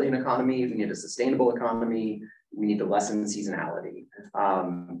a resilient economy. We need a sustainable economy. We need to lessen seasonality.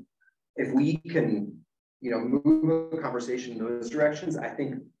 If we can, you know, move a conversation in those directions, I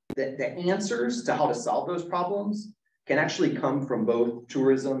think that the answers to how to solve those problems can actually come from both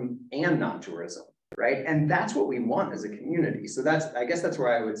tourism and non-tourism, right? And that's what we want as a community. So I guess that's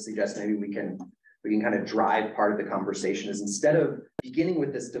where I would suggest maybe we can kind of drive part of the conversation, is instead of beginning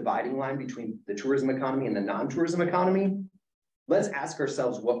with this dividing line between the tourism economy and the non-tourism economy, let's ask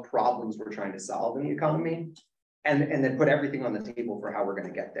ourselves what problems we're trying to solve in the economy, and then put everything on the table for how we're going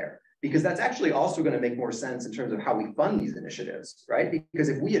to get there. Because that's actually also going to make more sense in terms of how we fund these initiatives, right? Because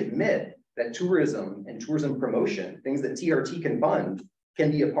if we admit that tourism and tourism promotion, things that TRT can fund, can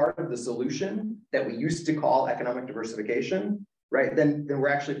be a part of the solution that we used to call economic diversification, right? Then we're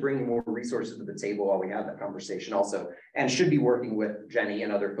actually bringing more resources to the table while we have that conversation also, and should be working with Jenny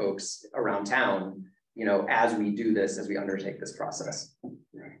and other folks around town, you know, as we do this, as we undertake this process.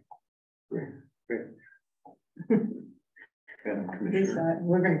 Great.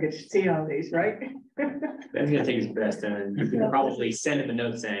 We're going to get to see all these, right? Ben's gonna take his best, and you can probably send him a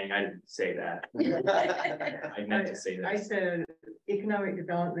note saying, I didn't say that. I meant to say that. I said economic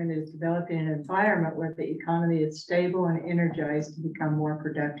development is developing an environment where the economy is stable and energized to become more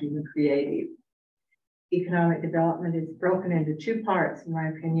productive and creative. Economic development is broken into two parts, in my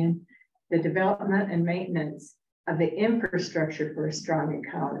opinion: the development and maintenance of the infrastructure for a strong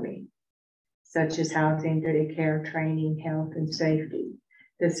economy, such as housing, daycare, training, health, and safety.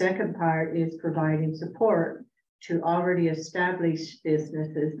 The second part is providing support to already established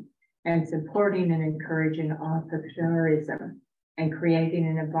businesses and supporting and encouraging entrepreneurism and creating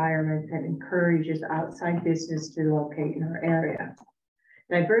an environment that encourages outside business to locate in our area.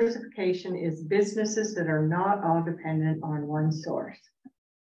 Diversification is businesses that are not all dependent on one source.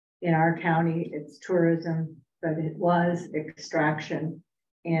 In our county, it's tourism, but it was extraction.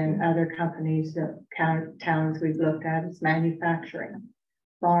 And other companies, the towns we've looked at, is manufacturing,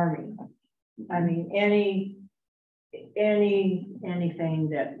 farming. I mean, anything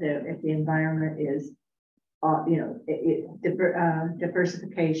that if the environment is, you know,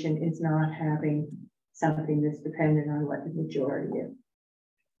 diversification is not having something that's dependent on what the majority is.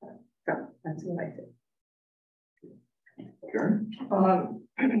 So that's what I think. Karen?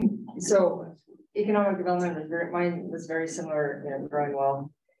 So economic development was very similar, you know, growing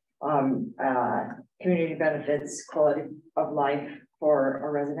well. Community benefits, quality of life for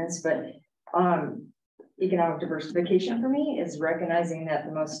our residents, but economic diversification for me is recognizing that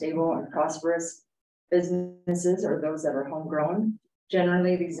the most stable and prosperous businesses are those that are homegrown.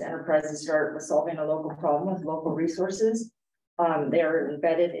 Generally, these enterprises start with solving a local problem with local resources. They are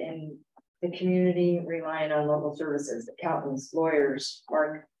embedded in the community, relying on local services, accountants, lawyers,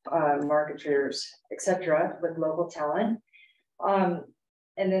 marketers, etc., with local talent.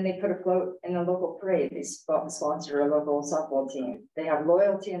 And then they put a float in a local parade. They sponsor a local softball team. They have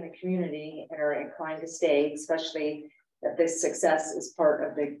loyalty in the community and are inclined to stay, especially if this success is part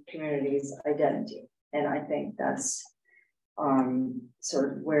of the community's identity. And I think that's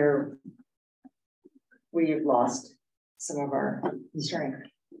sort of where we've lost some of our strength.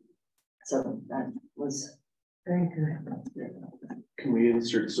 So that was very good. Yeah. Can we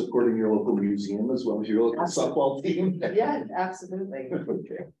insert supporting your local museum as well as your local softball team? Yeah, absolutely.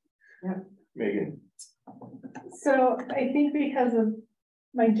 Okay. Yeah. Megan. So I think because of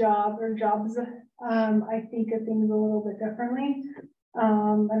my job or jobs, I think of things a little bit differently.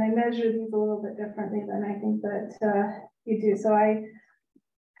 And I measure these a little bit differently than I think that you do. So I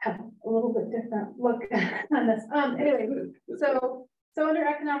have a little bit different look on this. Anyway, so under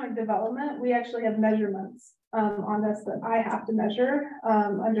economic development, we actually have measurements on this that I have to measure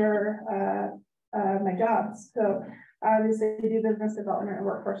under my jobs. So obviously we do business development and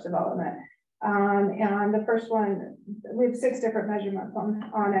workforce development. And the first one, we have 6 different measurements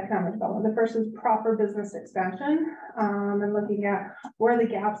on economic development. The first is proper business expansion, and looking at where the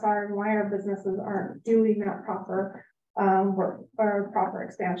gaps are and why our businesses aren't doing that proper work or proper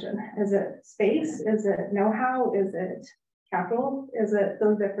expansion. Is it space? Is it know-how? Is it capital? Is it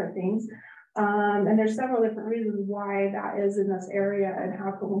those different things? And there's several different reasons why that is in this area and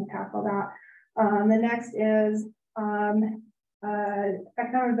how can we tackle that. The next is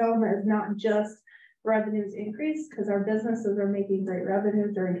economic development is not just revenues increase, because our businesses are making great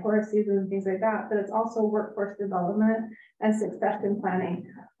revenues during tourist season and things like that, but it's also workforce development and succession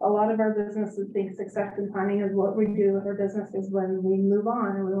planning. A lot of our businesses think succession planning is what we do with our businesses when we move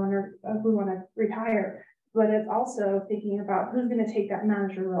on and we want to retire, but it's also thinking about who's going to take that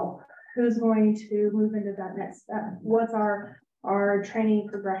manager role, who's going to move into that next step, what's our training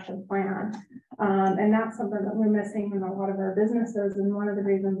progression plan. And that's something that we're missing in a lot of our businesses. And one of the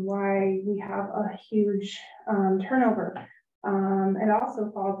reasons why we have a huge turnover. It also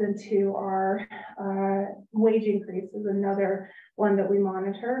falls into our wage increase is another one that we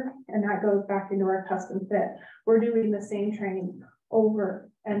monitor. And that goes back into our custom fit. We're doing the same training over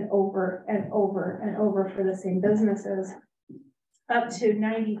and over and over and over for the same businesses, up to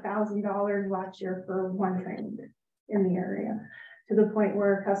 $90,000 last year for one training in the area, to the point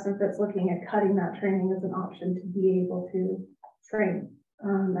where custom fit's looking at cutting that training as an option to be able to train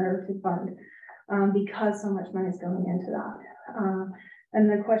or to fund because so much money is going into that. And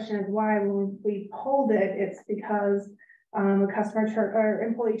the question is why, when we pulled it, it's because or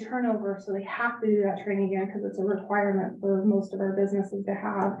employee turnover, so they have to do that training again because it's a requirement for most of our businesses to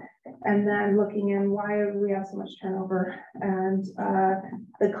have. And then looking in why we have so much turnover and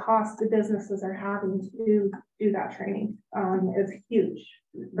the cost the businesses are having to do that training is huge.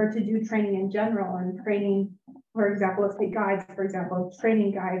 Or to do training in general, and training, for example, let's take guides, for example,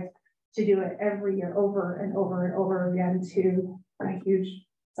 training guides to do it every year over and over and over again to a huge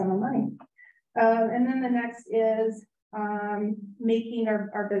sum of money. And then the next is making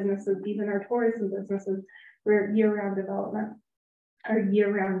our businesses, even our tourism businesses, year-round development or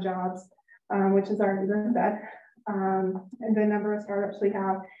year-round jobs, which has already been said, and the number of startups we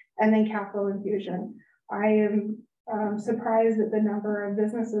have, and then capital infusion. I am surprised at the number of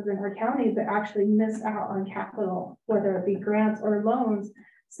businesses in our county that actually miss out on capital, whether it be grants or loans,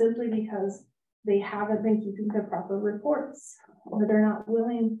 simply because they haven't been keeping the proper reports, or they're not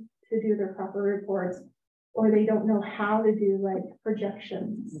willing to do their proper reports, or they don't know how to do like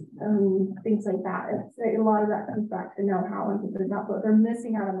projections and things like that. A lot of that comes back to know-how and things like that, but they're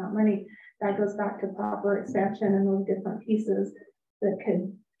missing out on that money. That goes back to proper expansion and those different pieces that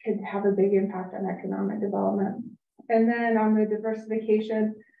could have a big impact on economic development. And then on the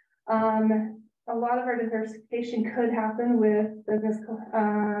diversification, a lot of our diversification could happen with business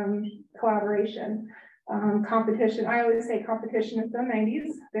collaboration. Competition, I always say competition is the 90s.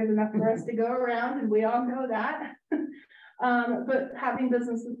 There's enough for us to go around, and we all know that. But having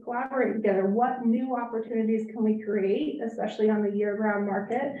businesses collaborate together, what new opportunities can we create, especially on the year-round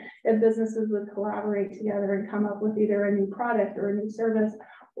market, if businesses would collaborate together and come up with either a new product or a new service,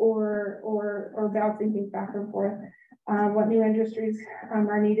 or bouncing things back and forth. What new industries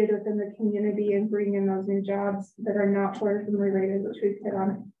are needed within the community, and bring in those new jobs that are not tourism related, which we've hit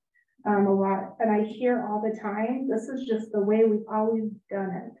on a lot. And I hear all the time, this is just the way we've always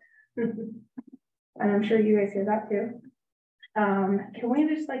done it. And I'm sure you guys hear that too. Can we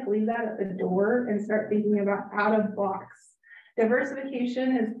just like leave that at the door and start thinking about out of box?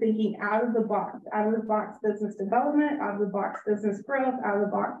 Diversification is thinking out of the box business development, out of the box business growth, out of the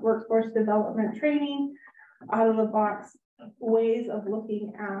box workforce development training, out of the box ways of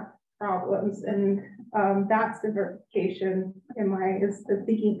looking at problems. And that's diversification in my, is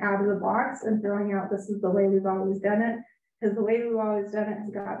thinking out of the box and throwing out, this is the way we've always done it. Because the way we've always done it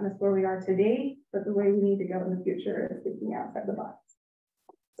has gotten us where we are today, but the way we need to go in the future is thinking outside the box.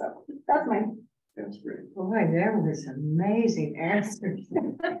 So that's mine. That's great. Boy, there was amazing answers.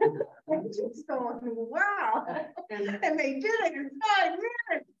 I'm just going, wow. And they did it in 5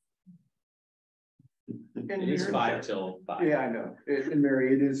 minutes. And It is Mary- 5 till 5. Yeah, I know. And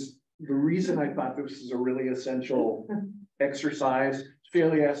Mary, it is the reason I thought this is a really essential exercise.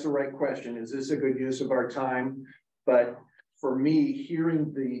 Fairly asked the right question. Is this a good use of our time? But for me,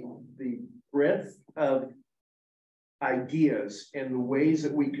 hearing the breadth of ideas and the ways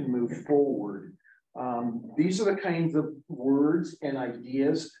that we can move forward, these are the kinds of words and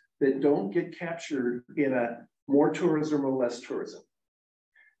ideas that don't get captured in a more tourism or less tourism.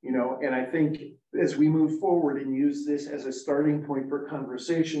 You know, and I think as we move forward and use this as a starting point for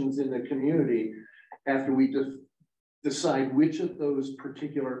conversations in the community, after we decide which of those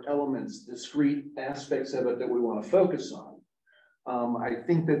particular elements, discrete aspects of it that we want to focus on, I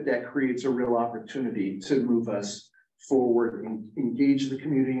think that creates a real opportunity to move us forward and engage the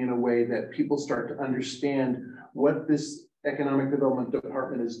community in a way that people start to understand what this economic development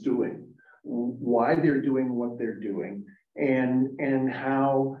department is doing, why they're doing what they're doing, and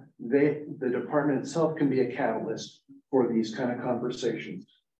how the department itself can be a catalyst for these kind of conversations.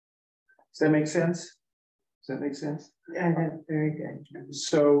 Does that make sense? Does that make sense? Yeah, that's very good.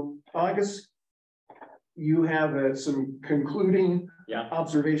 So August, you have some concluding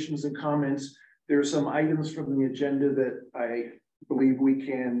observations and comments. There are some items from the agenda that I believe we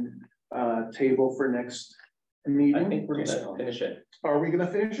can table for next meeting. I think we're gonna finish it. Are we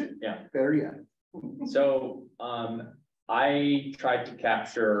gonna finish it? Yeah. Better yet. So I tried to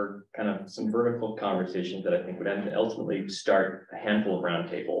capture kind of some vertical conversations that I think would ultimately start a handful of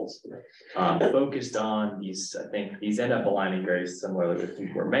roundtables focused on these. I think these end up aligning very similarly with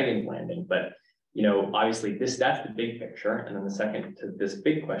where Megan's landing, but you know, obviously that's the big picture. And then the second to this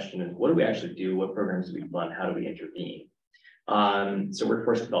big question is, what do we actually do? What programs do we fund? How do we intervene? So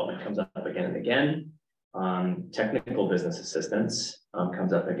workforce development comes up again and again. Technical business assistance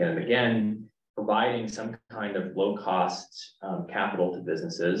comes up again and again. Providing some kind of low cost capital to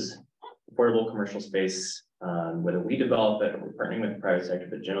businesses, affordable commercial space, whether we develop it or we're partnering with the private sector,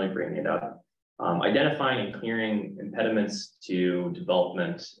 but generally bringing it up. Identifying and clearing impediments to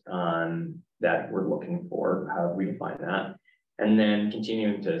development that we're looking for, how we define that, and then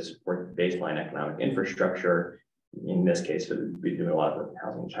continuing to support the baseline economic infrastructure. In this case, we've been doing a lot of work in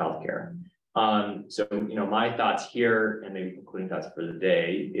housing and childcare. So, you know, my thoughts here, and maybe concluding thoughts for the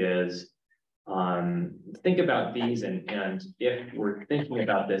day, is think about these, and if we're thinking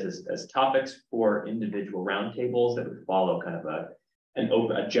about this as topics for individual roundtables that would follow kind of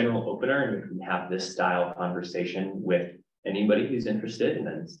a general opener, and we can have this style conversation with anybody who's interested, and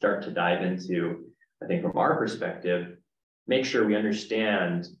then start to dive into, I think from our perspective, make sure we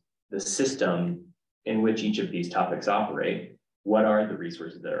understand the system in which each of these topics operate. What are the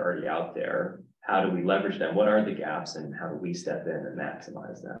resources that are already out there? How do we leverage them? What are the gaps, and how do we step in and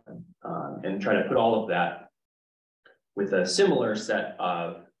maximize them? And try to put all of that with a similar set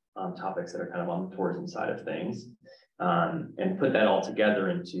of topics that are kind of on the tourism side of things, and put that all together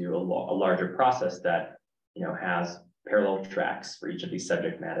into a larger process that, you know, has parallel tracks for each of these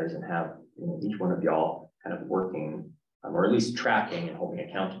subject matters, and have, you know, each one of y'all kind of working, or at least tracking and holding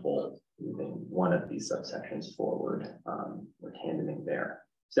accountable moving one of these subsections forward, with handling there.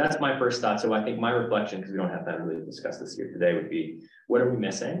 So that's my first thought. So I think my reflection, because we don't have time to really discuss this here today, would be, what are we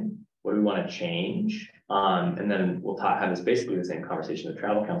missing? What do we want to change? And then we'll have this basically the same conversation at the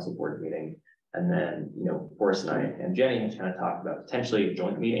Travel Council board meeting. And then, you know, Forrest and I and Jenny have kind of talked about potentially a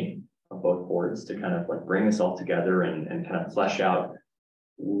joint meeting of both boards to kind of like bring this all together and kind of flesh out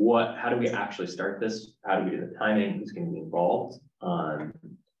how do we actually start this? How do we do the timing? Who's going to be involved?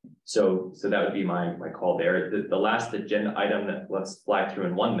 So that would be my call there. The last agenda item that let's fly through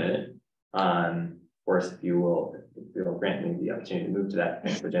in 1 minute. Forrest, if you'll grant me the opportunity to move to that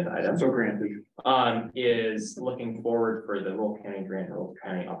next agenda item. So granted. Is looking forward for the rural county grant, rural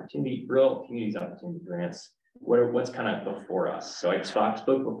communities opportunity grants. What's kind of before us? So I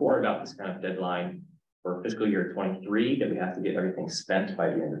spoke before about this kind of deadline for fiscal year 23, that we have to get everything spent by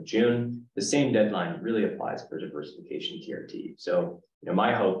the end of June. The same deadline really applies for diversification TRT. So, you know,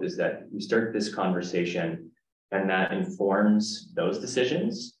 my hope is that we start this conversation and that informs those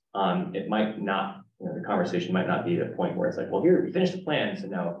decisions. It might not, you know, the conversation might not be at a point where it's like, well, here we finished the plan, so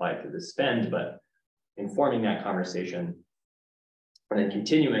now apply it to the spend, but informing that conversation and then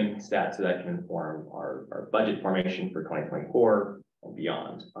continuing that so that can inform our budget formation for 2024, and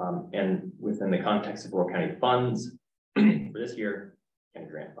beyond. And within the context of rural county funds for this year, county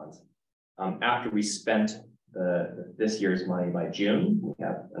grant funds, after we spent this year's money by June, we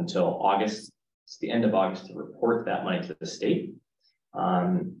have until August, it's the end of August, to report that money to the state.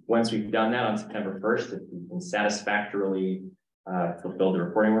 Once we've done that on September 1st, if we can satisfactorily fulfill the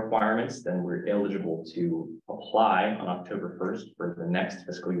reporting requirements, then we're eligible to apply on October 1st for the next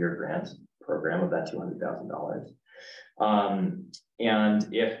fiscal year grant program of that $200,000. And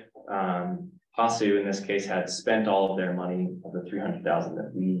if HASU in this case had spent all of their money of the $300,000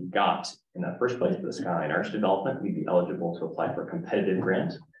 that we got in the first place for the Skyline Arch development, we'd be eligible to apply for a competitive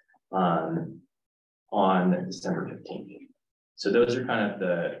grant on December 15th. So those are kind of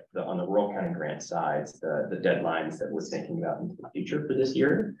the on the rural county grant sides, the deadlines that we're thinking about into the future for this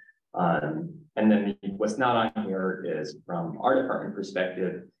year. And then what's not on here is, from our department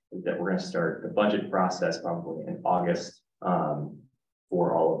perspective, is that we're going to start the budget process probably in August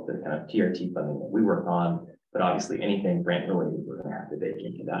for all of the kind of TRT funding that we work on. But obviously anything grant related, we're going to have to bake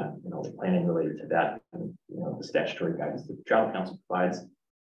into that, you know, the planning related to that, and, you know, the statutory guidance that the Travel Council provides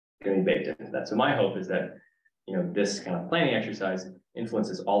going to be baked into that. So my hope is that, you know, this kind of planning exercise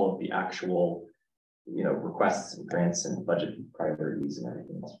influences all of the actual, you know, requests and grants and budget priorities and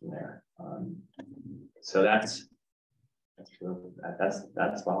everything else from there. So that's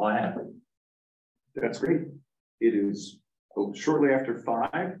all I have. That's great. It is shortly after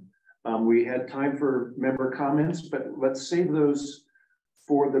 5. We had time for member comments, but let's save those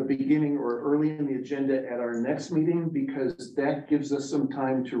for the beginning or early in the agenda at our next meeting, because that gives us some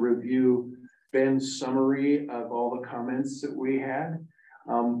time to review Ben's summary of all the comments that we had,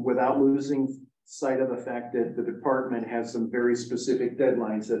 without losing sight of the fact that the department has some very specific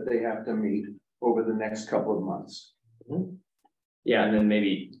deadlines that they have to meet over the next couple of months. Mm-hmm. Yeah, and then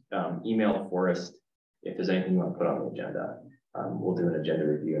maybe email Forrest if there's anything you want to put on the agenda. We'll do an agenda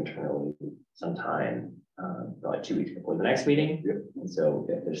review internally sometime, like 2 weeks before the next meeting. Yep. And so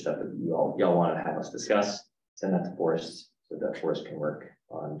if there's stuff that y'all want to have us discuss, send that to Forrest so that Forrest can work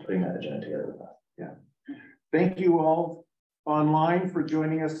on putting that agenda together with us. Yeah. Thank you all online for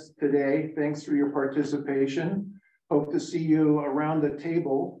joining us today. Thanks for your participation. Hope to see you around the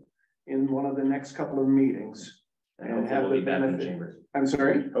table in one of the next couple of meetings. And have the benefit. I'm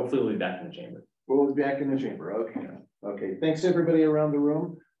sorry? Hopefully we'll be back in the chamber. We'll be back in the chamber. Okay. Okay. Thanks everybody around the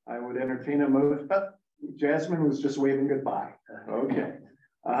room. I would entertain a motion. Jasmine was just waving goodbye. Okay.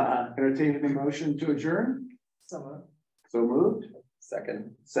 Entertain a motion to adjourn. So moved.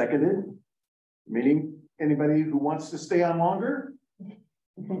 Second. Seconded. Meeting anybody who wants to stay on longer?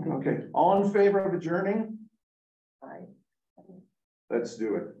 Okay. All in favor of adjourning? Aye. Let's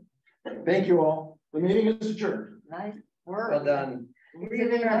do it. Thank you all. The meeting is adjourned. Nice work. Well done. I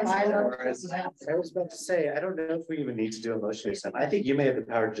was about to say, I don't know if we even need to do a motion. I think you may have the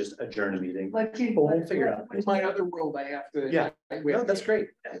power to just adjourn a meeting. But we'll figure it out. In my other world, I have to. Yeah, no, that's great.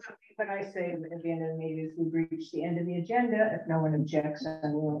 But I say at the end of the meeting is we've reached the end of the agenda. If no one objects,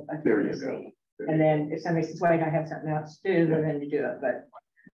 then we'll. There you go. And then if somebody says, wait, I have something else to do, then you do it, but.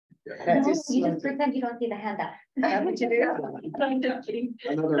 No, you just pretend you don't see the handout. That's what you do. I'm just kidding.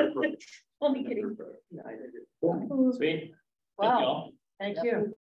 Another approach. Only kidding. Sweet. Wow. Thank you.